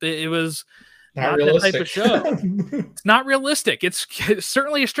league. It was not that type of show. It's not realistic. It's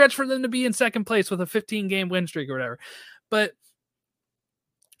certainly a stretch for them to be in second place with a 15-game win streak or whatever. But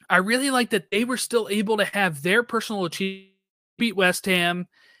I really like that they were still able to have their personal achievement, beat West Ham.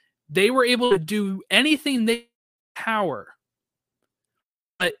 They were able to do anything they power.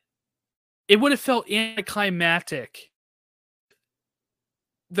 But it would have felt anticlimactic.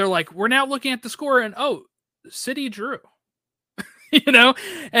 They're like, we're now looking at the score and City drew, and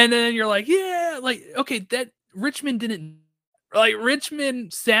then you're like, okay, that Richmond didn't, like,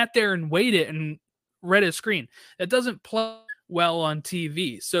 Richmond sat there and waited and read a screen. That doesn't play well on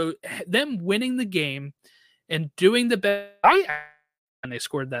TV. So them winning the game and doing the best, and they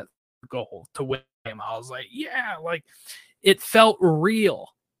scored that goal to win the game. I was like, it felt real,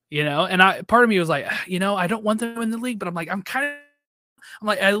 and part of me was like, I don't want them to win the league, but I'm like, I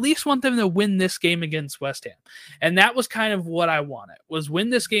at least want them to win this game against West Ham. And that was kind of what I wanted, was win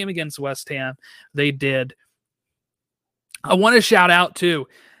this game against West Ham. They did. I want to shout out too,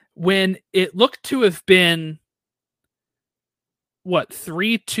 when it looked to have been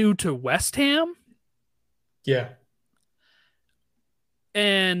 3-2 to West Ham. Yeah.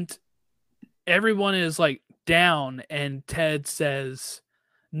 And everyone is like down and Ted says,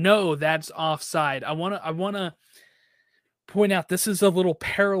 no, that's offside. I want to point out, this is a little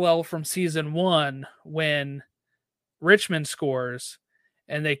parallel from season 1 when Richmond scores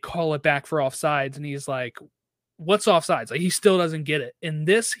and they call it back for offsides, and he's like, what's offsides? Like, he still doesn't get it. In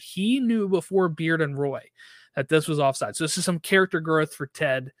this, he knew before Beard and Roy that this was offside. So this is some character growth for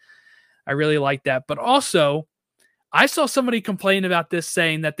Ted. I really like that. But also, I saw somebody complain about this,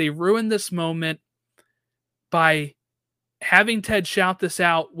 saying that they ruined this moment by having Ted shout this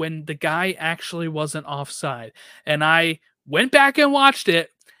out when the guy actually wasn't offside. And I went back and watched it,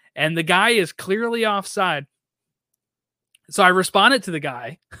 and the guy is clearly offside. So I responded to the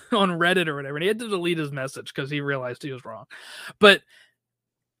guy on Reddit or whatever, and he had to delete his message because he realized he was wrong. But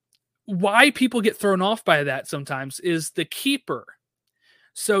why people get thrown off by that sometimes is the keeper.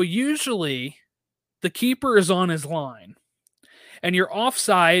 So usually the keeper is on his line, and you're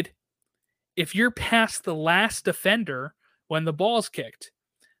offside if you're past the last defender when the ball's kicked.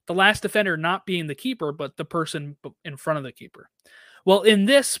 The last defender not being the keeper, but the person in front of the keeper. Well, in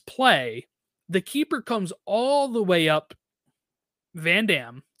this play, the keeper comes all the way up Van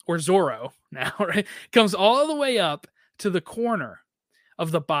Dam or Zorro now, right, comes all the way up to the corner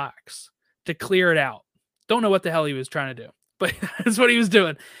of the box to clear it out. Don't know what the hell he was trying to do, but that's what he was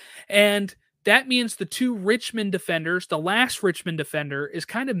doing. And that means the two Richmond defenders, the last Richmond defender, is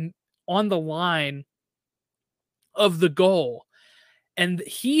kind of on the line of the goal. And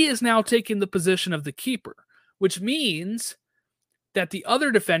he is now taking the position of the keeper, which means that the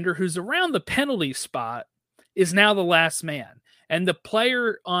other defender who's around the penalty spot is now the last man. And the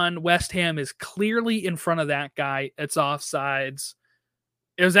player on West Ham is clearly in front of that guy. It's offsides.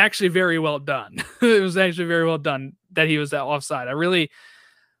 It was actually very well done. It was actually very well done that he was that offside. I really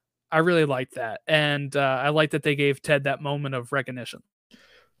liked that. And I like that they gave Ted that moment of recognition.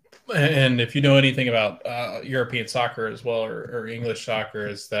 And if you know anything about European soccer as well, or English soccer,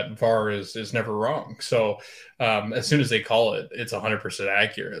 is that VAR is never wrong. So as soon as they call it, it's 100%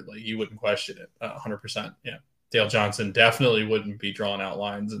 accurate. Like, you wouldn't question it. 100%. Yeah. Dale Johnson definitely wouldn't be drawing out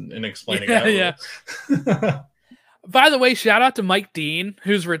lines and explaining that. Yeah. By the way, shout out to Mike Dean,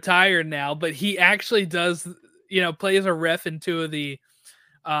 who's retired now, but he actually does, plays a ref in 2 of the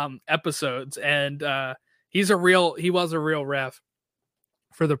episodes. And he was a real ref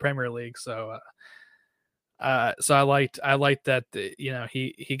for the Premier League. So I liked that,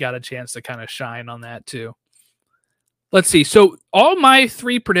 he got a chance to kind of shine on that too. Let's see. So all my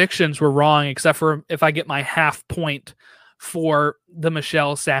 3 predictions were wrong, except for if I get my half point for the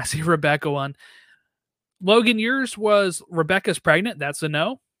Michelle Sassy Rebecca one. Logan, yours was Rebecca's pregnant. That's a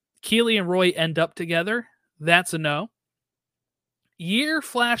no. Keely and Roy end up together. That's a no. Year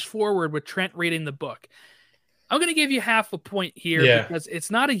flash forward with Trent reading the book. I'm going to give you half a point here because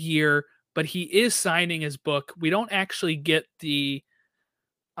it's not a year, but he is signing his book. We don't actually get the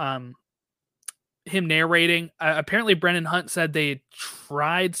him narrating. Apparently, Brendan Hunt said they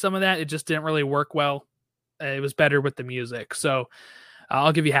tried some of that. It just didn't really work well. It was better with the music. So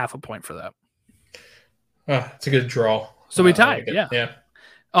I'll give you half a point for that. It's a good draw. So we tied. Like yeah.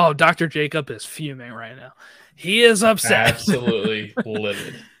 Oh, Dr. Jacob is fuming right now. He is upset. Absolutely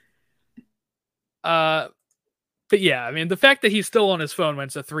livid. But yeah, I mean, the fact that he's still on his phone when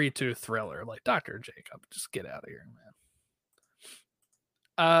it's a 3-2 thriller, like, Dr. Jacob, just get out of here,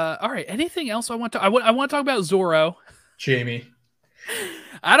 man. All right. Anything else I want to talk about Zorro. Jamie.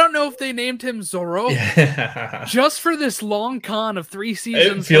 I don't know if they named him Zorro just for this long con of 3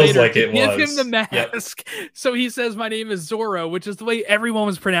 seasons. It feels later like it give was. him the mask. Yep. So he says, "My name is Zorro," which is the way everyone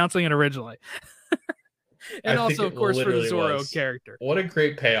was pronouncing it originally. And also, of course, for the Zorro character. What a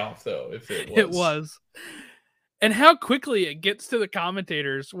great payoff, though, if it was. It was. And how quickly it gets to the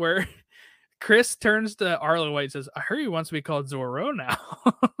commentators where Chris turns to Arlo White and says, "I heard he wants to be called Zorro now."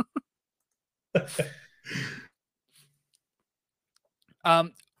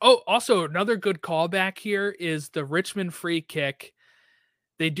 Also another good callback here is the Richmond free kick.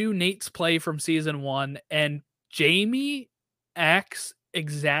 They do Nate's play from season 1, and Jamie acts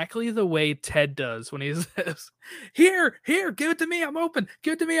exactly the way Ted does when he says, here, give it to me, I'm open.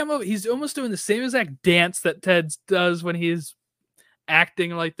 Give it to me, I'm open. He's almost doing the same exact dance that Ted does when he's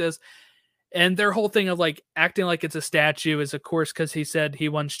acting like this. And their whole thing of like acting like it's a statue is, of course, because he said he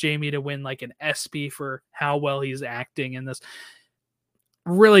wants Jamie to win like an ESPY for how well he's acting in this.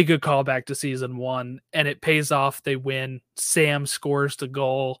 Really good callback to season 1, and it pays off. They win. Sam scores the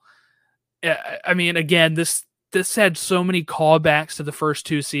goal. I mean, again, this had so many callbacks to the first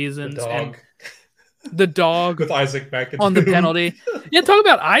 2 seasons. The dog with Isaac back on the penalty. Yeah, talk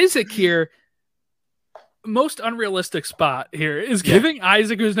about Isaac here. Most unrealistic spot here is giving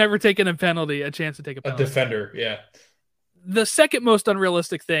Isaac, who's never taken a penalty, a chance to take a penalty. A defender, yeah. The second most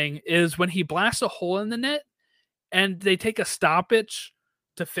unrealistic thing is when he blasts a hole in the net and they take a stoppage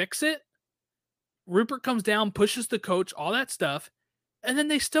to fix it. Rupert comes down, pushes the coach, all that stuff, and then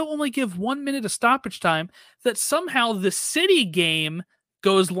they still only give 1 minute of stoppage time. That somehow the City game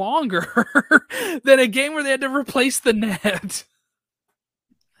goes longer than a game where they had to replace the net.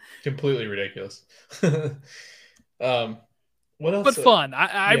 Completely ridiculous. What else? But fun.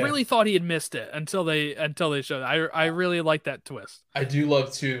 I really thought he had missed it until they showed it. I really like that twist. I do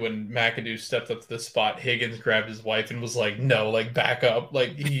love too when McAdoo stepped up to the spot. Higgins grabbed his wife and was like, "No, like back up."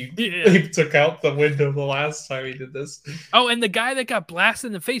 Like he took out the window the last time he did this. Oh, and the guy that got blasted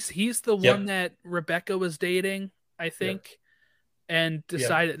in the face, he's the one that Rebecca was dating, I think, and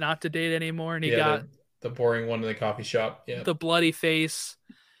decided not to date anymore. And he got the boring one in the coffee shop. Yeah, the bloody face.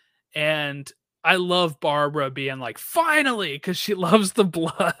 And I love Barbara being like, finally, because she loves the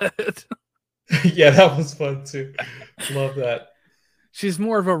blood. Yeah, that was fun too. Love that. She's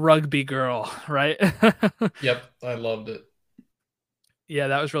more of a rugby girl, right? Yep, I loved it. Yeah,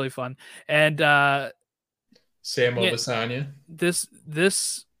 that was really fun. And Sam Obasanya.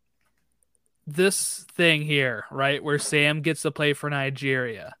 This this thing here, right, where Sam gets to play for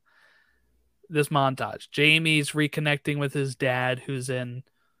Nigeria, this montage, Jamie's reconnecting with his dad, who's in,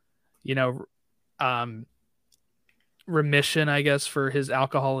 remission, I guess, for his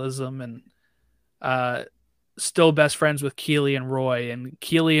alcoholism, and still best friends with Keely and Roy, and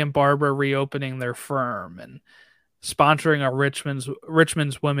Keely and Barbara reopening their firm and sponsoring a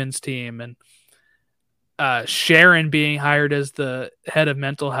Richmond's women's team, and Sharon being hired as the head of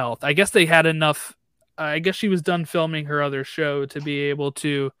mental health. I guess they had enough. I guess she was done filming her other show to be able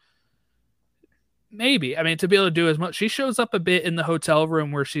to to be able to do as much. She shows up a bit in the hotel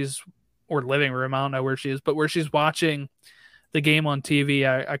room or living room. I don't know where she is, but where she's watching the game on TV.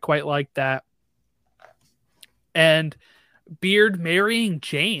 I quite like that. And Beard marrying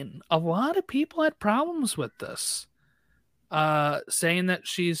Jane. A lot of people had problems with this. Saying that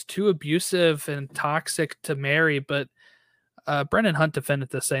she's too abusive and toxic to marry, but Brendan Hunt defended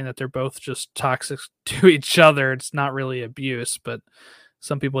this, saying that they're both just toxic to each other. It's not really abuse, but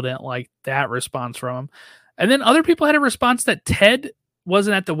some people didn't like that response from him. And then other people had a response that Ted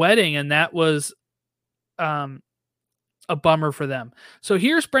wasn't at the wedding, and that was a bummer for them. So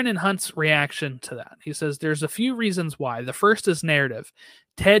here's Brendan Hunt's reaction to that. He says, there's a few reasons why. The first is narrative.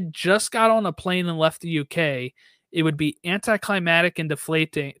 Ted just got on a plane and left the UK. It would be anticlimactic and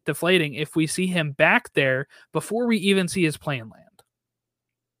deflating if we see him back there before we even see his plane land.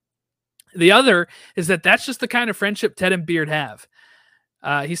 The other is that that's just the kind of friendship Ted and Beard have.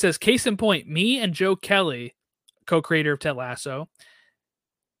 He says, case in point, me and Joe Kelly, co-creator of Ted Lasso,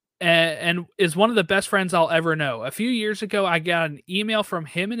 and is one of the best friends I'll ever know. A few years ago, I got an email from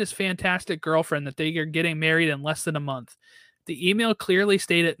him and his fantastic girlfriend that they are getting married in less than a month. The email clearly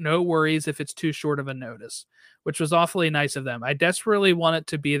stated no worries if it's too short of a notice, which was awfully nice of them. I desperately wanted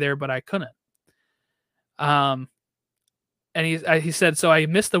to be there, but I couldn't. And he said, so I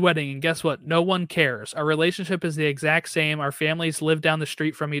missed the wedding, and guess what? No one cares. Our relationship is the exact same. Our families live down the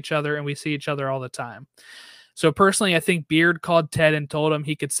street from each other, and we see each other all the time. So personally, I think Beard called Ted and told him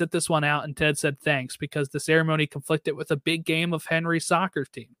he could sit this one out, and Ted said thanks because the ceremony conflicted with a big game of Henry's soccer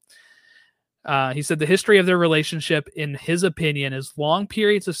team. He said the history of their relationship, in his opinion, is long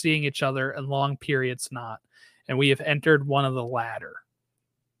periods of seeing each other and long periods not. And we have entered one of the latter.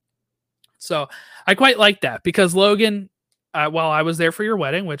 So I quite like that because Logan, while I was there for your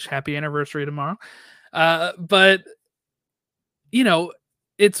wedding, which happy anniversary tomorrow. But,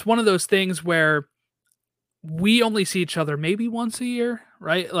 it's one of those things where we only see each other maybe once a year,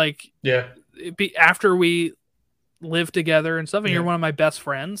 right? Like, Yeah. After we live together and stuff, and you're one of my best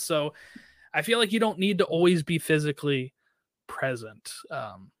friends. So I feel like you don't need to always be physically present.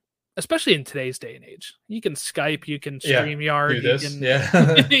 Especially in today's day and age. You can Skype, you can StreamYard, do this.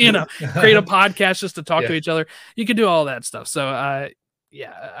 you can, create a podcast just to talk to each other. You can do all that stuff. So,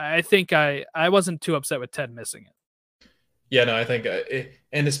 I think I wasn't too upset with Ted missing it. Yeah, no, I think,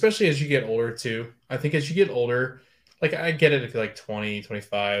 and especially as you get older too, I think as you get older, like I get it if you're like 20,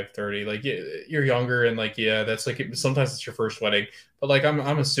 25, 30, like you're younger and like, that's like, sometimes it's your first wedding, but like,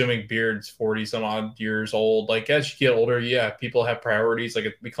 I'm assuming Beard's 40 some odd years old. Like as you get older, people have priorities. Like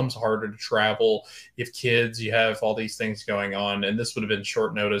it becomes harder to travel. You have kids, you have all these things going on. And this would have been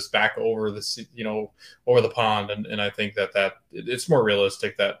short notice back over the, over the pond. And I think that it's more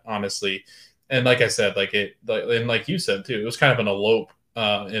realistic that honestly, and like I said, and like you said too, it was kind of an elope.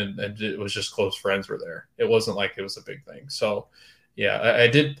 And it was just close friends were there. It wasn't like it was a big thing. So I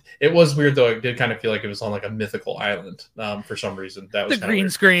did. It was weird though. I did kind of feel like it was on like a mythical island for some reason. That was the green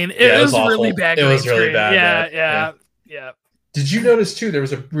weird. Screen. It was really bad. It was really bad. Yeah. Did you notice too? There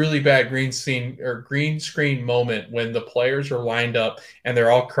was a really bad green screen moment when the players were lined up and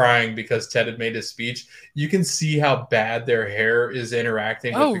they're all crying because Ted had made his speech. You can see how bad their hair is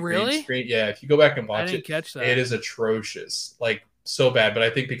interacting with the green screen. Yeah, if you go back and watch it, catch that. It is atrocious. Like so bad. But I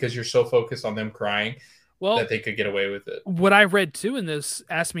think because you're so focused on them crying, that they could get away with it. What I read too in this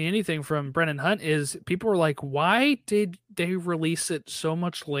Ask Me Anything from Brendan Hunt is people were like, why did they release it so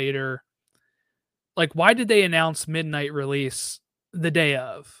much later? Like, why did they announce midnight release the day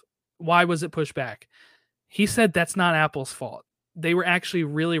of? Why was it pushed back? He said that's not Apple's fault. They were actually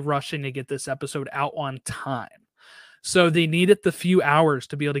really rushing to get this episode out on time. So they needed the few hours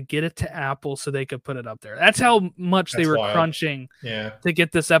to be able to get it to Apple so they could put it up there. That's how much they were crunching to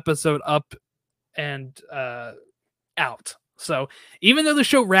get this episode up and out. So even though the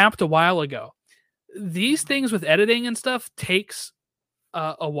show wrapped a while ago, these things with editing and stuff takes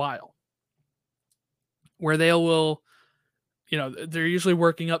a while. Where they will, they're usually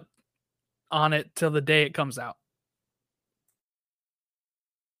working up on it till the day it comes out.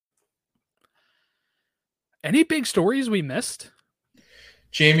 Any big stories we missed?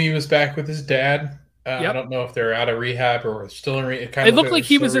 Jamie was back with his dad. I Yep. don't know if they're out of rehab or still in rehab. It looked like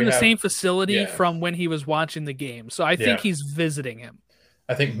he was in the same rehab. facility Yeah. from when he was watching the game. So I think Yeah. he's visiting him.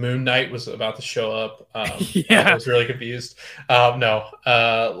 I think Moon Knight was about to show up. Yeah. I was really confused. No.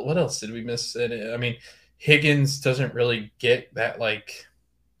 What else did we miss in it? I mean, Higgins doesn't really get that like.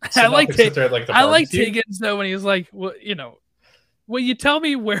 I liked synopsis there, like the I liked barbecue. Higgins though when he was like, well, will you tell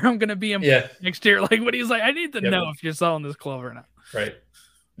me where I'm gonna be in Yeah. next year? Like when he's like, I need to Yep. know if you're selling this clover or not. Right.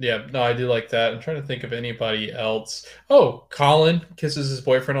 Yeah, no, I do like that. I'm trying to think of anybody else. Oh, Colin kisses his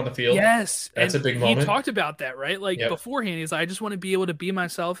boyfriend on the field. Yes. That's and a big moment. He talked about that, right? Like Yep. beforehand, he's like, I just want to be able to be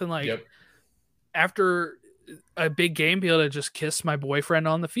myself and like Yep. after a big game be able to just kiss my boyfriend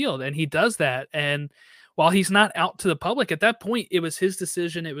on the field. And he does that. And while he's not out to the public at that point, it was his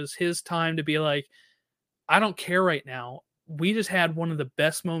decision. It was his time to be like, I don't care right now. We just had one of the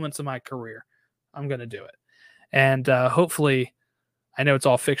best moments of my career. I'm going to do it. And hopefully, I know it's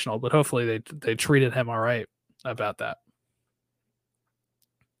all fictional, but hopefully they treated him all right about that.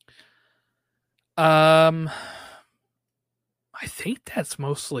 I think that's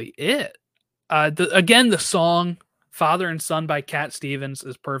mostly it. Again, the song Father and Son by Cat Stevens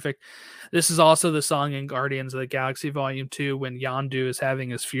is perfect. This is also the song in Guardians of the Galaxy Volume 2 when Yondu is having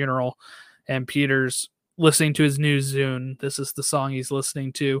his funeral and Peter's listening to his new Zune. This is the song he's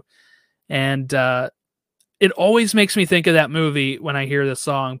listening to. And it always makes me think of that movie when I hear this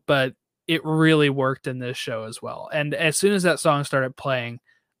song, but it really worked in this show as well. And as soon as that song started playing,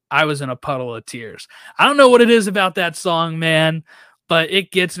 I was in a puddle of tears. I don't know what it is about that song, man, but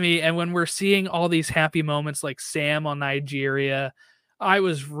it gets me. And when we're seeing all these happy moments like Sam on Nigeria, I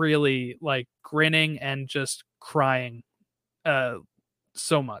was really like grinning and just crying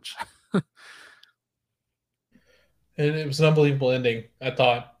so much. And it was an unbelievable ending, I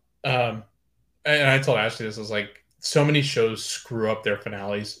thought. And I told Ashley this, was like, so many shows screw up their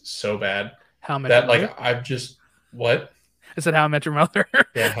finales so bad How Much that like I've just what? I said How I Met Your Mother.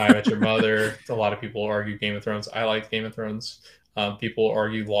 Yeah, How I Met Your Mother. A lot of people argue Game of Thrones. I like Game of Thrones. People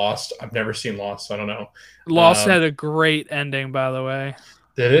argue Lost. I've never seen Lost, so I don't know. Lost had a great ending, by the way.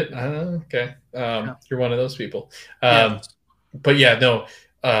 Did it? Okay. You're one of those people. Yes. But yeah, no.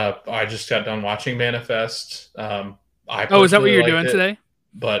 I just got done watching Manifest. Is that what you're doing today?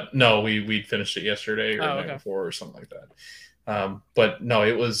 But no, we finished it yesterday or the night before or something like that. But no,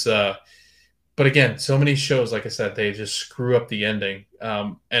 it was. But again, so many shows, like I said, they just screw up the ending.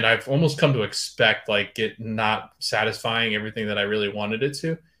 And I've almost come to expect like it not satisfying everything that I really wanted it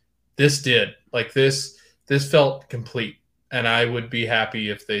to. This did. Like this felt complete, and I would be happy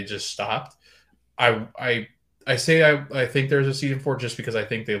if they just stopped. I say I think there's a season 4 just because I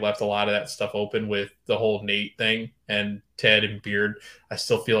think they left a lot of that stuff open with the whole Nate thing and Ted and Beard. I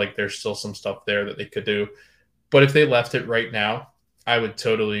still feel like there's still some stuff there that they could do. But if they left it right now, I would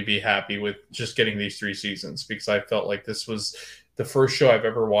totally be happy with just getting these 3 seasons, because I felt like this was the first show I've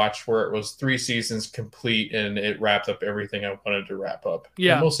ever watched where it was 3 seasons complete and it wrapped up everything I wanted to wrap up.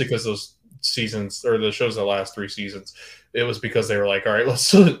 Yeah. And mostly because those seasons or the shows that last 3 seasons, it was because they were like, all right, let's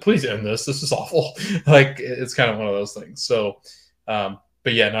please end this. This is awful. Like it's kind of one of those things. So,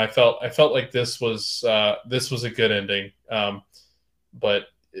 but yeah, no, I felt like this was a good ending. But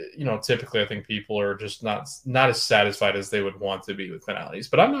typically I think people are just not as satisfied as they would want to be with finales.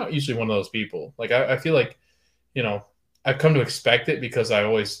 But I'm not usually one of those people. Like I feel like, I've come to expect it because I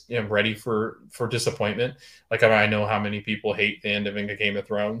always am ready for disappointment. Like I know how many people hate the ending of Game of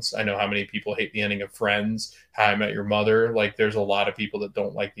Thrones. I know how many people hate the ending of Friends, How I Met Your Mother. Like there's a lot of people that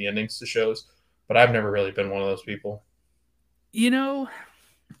don't like the endings to shows, but I've never really been one of those people. I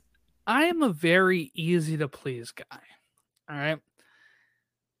am a very easy to please guy. All right.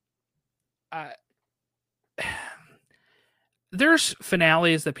 There's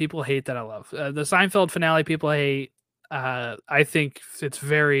finales that people hate that I love. The Seinfeld finale people hate. I think it's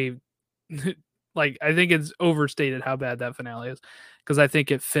very, I think it's overstated how bad that finale is, because I think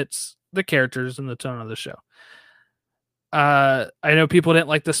it fits the characters and the tone of the show. I know people didn't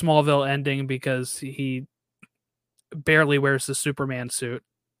like the Smallville ending because he barely wears the Superman suit.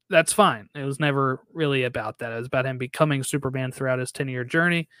 That's fine. It was never really about that. It was about him becoming Superman throughout his 10-year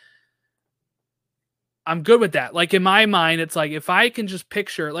journey. I'm good with that. Like in my mind, it's like if I can just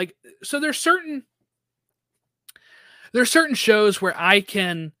picture, so there's certain shows where I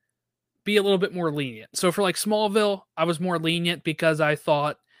can be a little bit more lenient. So for Smallville, I was more lenient because I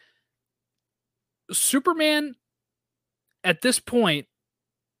thought Superman at this point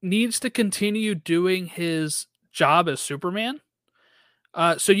needs to continue doing his job as Superman.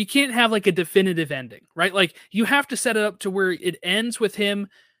 So you can't have a definitive ending, right? Like you have to set it up to where it ends with him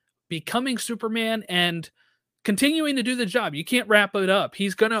becoming Superman and continuing to do the job. You can't wrap it up.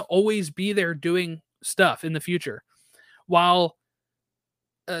 He's going to always be there doing stuff in the future. While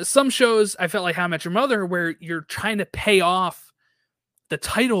some shows, I felt like How I Met Your Mother, where you're trying to pay off the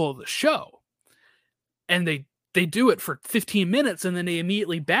title of the show, and they do it for 15 minutes and then they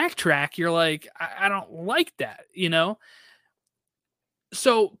immediately backtrack. You're like, I don't like that, you know?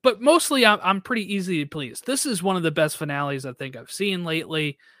 So, but mostly I'm pretty easy to please. This is one of the best finales I think I've seen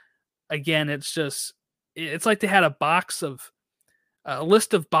lately. Again, it's like they had a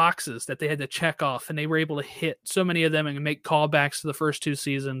list of boxes that they had to check off, and they were able to hit so many of them and make callbacks to the first 2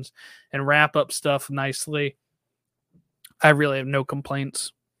 seasons and wrap up stuff nicely. I really have no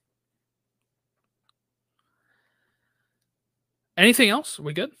complaints. Anything else? Are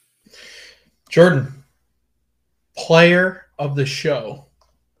we good? Jordan, player of the show.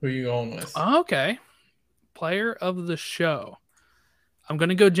 Who are you going with? Okay. Player of the show. I'm going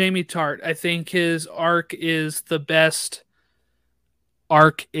to go Jamie Tart. I think his arc is the best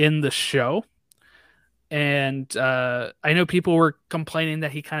arc in the show. And I know people were complaining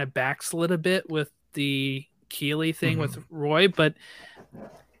that he kind of backslid a bit with the Keeley thing with Roy, but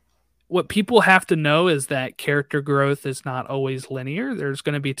what people have to know is that character growth is not always linear. There's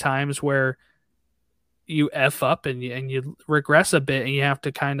going to be times where you F up and you regress a bit, and you have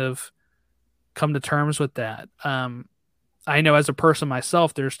to kind of come to terms with that. I know as a person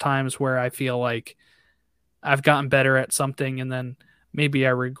myself, there's times where I feel like I've gotten better at something, and then maybe I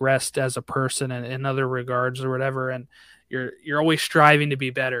regressed as a person in other regards or whatever. And you're always striving to be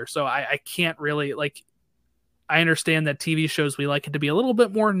better. So I can't really, like, I understand that TV shows, we like it to be a little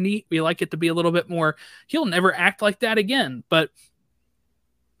bit more neat. We like it to be a little bit more, he'll never act like that again, but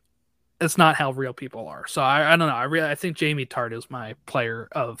it's not how real people are. So I don't know. I think Jamie Tart is my player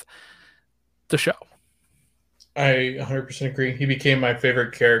of the show. I 100% agree. He became my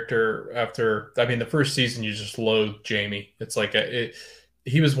favorite character after, the first season, you just loathe Jamie. It's like,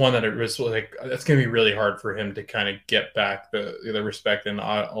 he was one that it was like, that's going to be really hard for him to kind of get back the respect and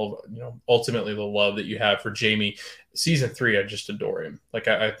ultimately the love that you have for Jamie. Season 3, I just adore him. Like,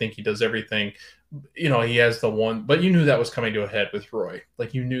 I think he does everything. He has the one, but you knew that was coming to a head with Roy.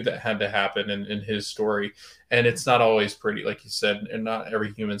 Like, you knew that had to happen in his story. And it's not always pretty, like you said, and not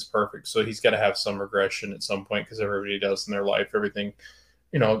every human's perfect. So he's got to have some regression at some point, because everybody does in their life. Everything,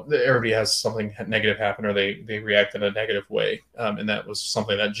 everybody has something negative happen, or they react in a negative way. And that was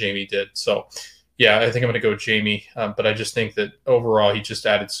something that Jamie did. So, yeah, I think I'm going to go with Jamie. But I just think that overall, he just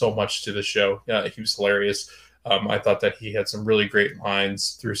added so much to the show. He was hilarious. I thought that he had some really great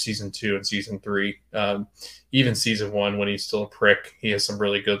lines through season 2 and season 3. Even season 1, when he's still a prick, he has some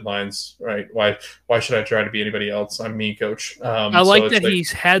really good lines, right? Why should I try to be anybody else? I'm me, coach. I like that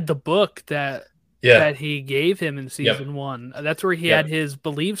he's had the book that he gave him in season 1. That's where he had his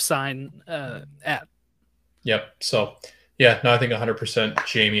believe sign at. Yep. So, yeah, no, I think 100%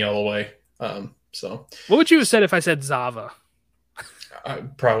 Jamie all the way. So, what would you have said if I said Zava?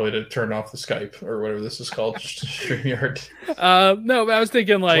 Probably to turn off the Skype or whatever this is called, StreamYard. No, but I was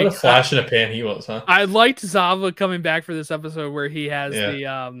thinking, like, what a flash in a pan he was, huh? I liked Zava coming back for this episode where he has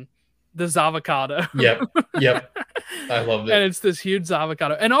the Zavocado. Yep. I loved it. And it's this huge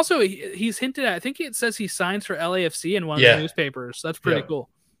Zavocado. And also, he's hinted at, I think it says he signs for LAFC in one of the newspapers. That's pretty cool.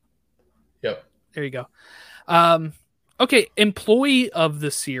 Yep. There you go. Okay, employee of the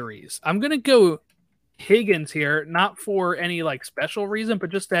series. I'm going to go Higgins here, not for any like special reason, but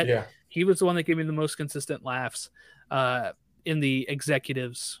just that he was the one that gave me the most consistent laughs in the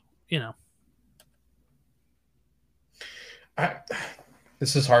executives,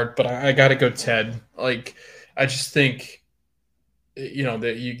 This is hard, but I got to go Ted. Like, I just think,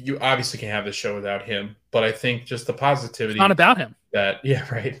 that you obviously can't have the show without him, but I think just the positivity. It's not about him.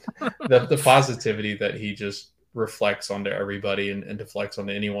 The positivity that he just reflects onto everybody and deflects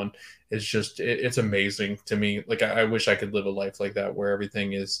onto anyone is just, it's amazing to me. Like, I wish I could live a life like that, where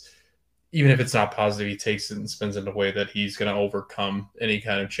everything is, even if it's not positive, he takes it and spins it in a way that he's going to overcome any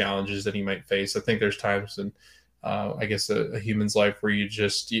kind of challenges that he might face. I think there's times in I guess a human's life where you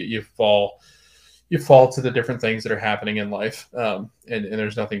just you fall to the different things that are happening in life, and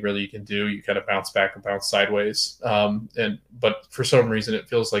there's nothing really you can do. You kind of bounce back or bounce sideways, but for some reason it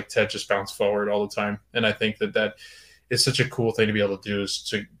feels like Ted just bounced forward all the time. And I think that is such a cool thing to be able to do,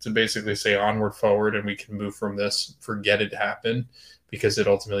 is to basically say onward, forward, and we can move from this, forget it happened, because it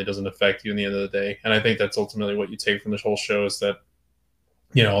ultimately doesn't affect you in the end of the day. And I think that's ultimately what you take from this whole show, is that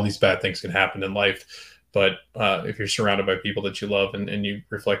all these bad things can happen in life. But if you're surrounded by people that you love and you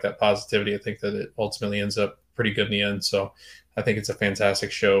reflect that positivity, I think that it ultimately ends up pretty good in the end. So I think it's a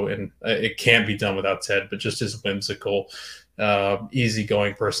fantastic show, and it can't be done without Ted. But just his whimsical,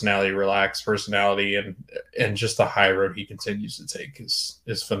 easygoing personality, relaxed personality, and just the high road he continues to take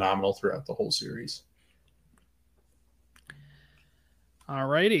is phenomenal throughout the whole series.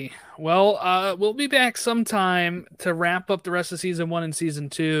 Alrighty. Well, we'll be back sometime to wrap up the rest of season 1 and season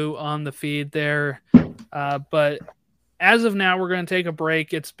 2 on the feed there. But as of now, we're going to take a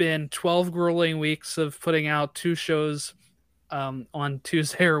break. It's been 12 grueling weeks of putting out 2 shows on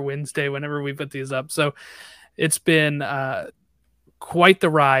Tuesday or Wednesday whenever we put these up. So it's been quite the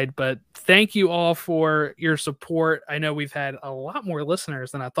ride, but thank you all for your support. I know we've had a lot more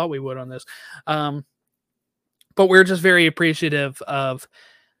listeners than I thought we would on this. But we're just very appreciative of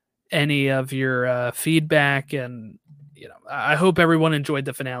any of your feedback, and I hope everyone enjoyed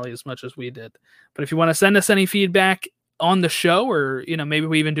the finale as much as we did. But if you want to send us any feedback on the show, or maybe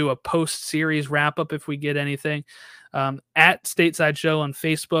we even do a post-series wrap-up if we get anything, at Stateside Show on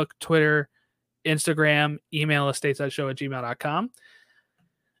Facebook, Twitter, Instagram, email us statesideshow@gmail.com.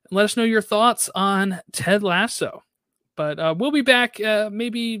 Let us know your thoughts on Ted Lasso. But we'll be back,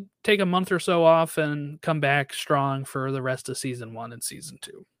 maybe take a month or so off and come back strong for the rest of season 1 and season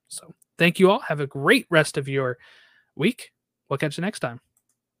 2. So thank you all. Have a great rest of your week. We'll catch you next time.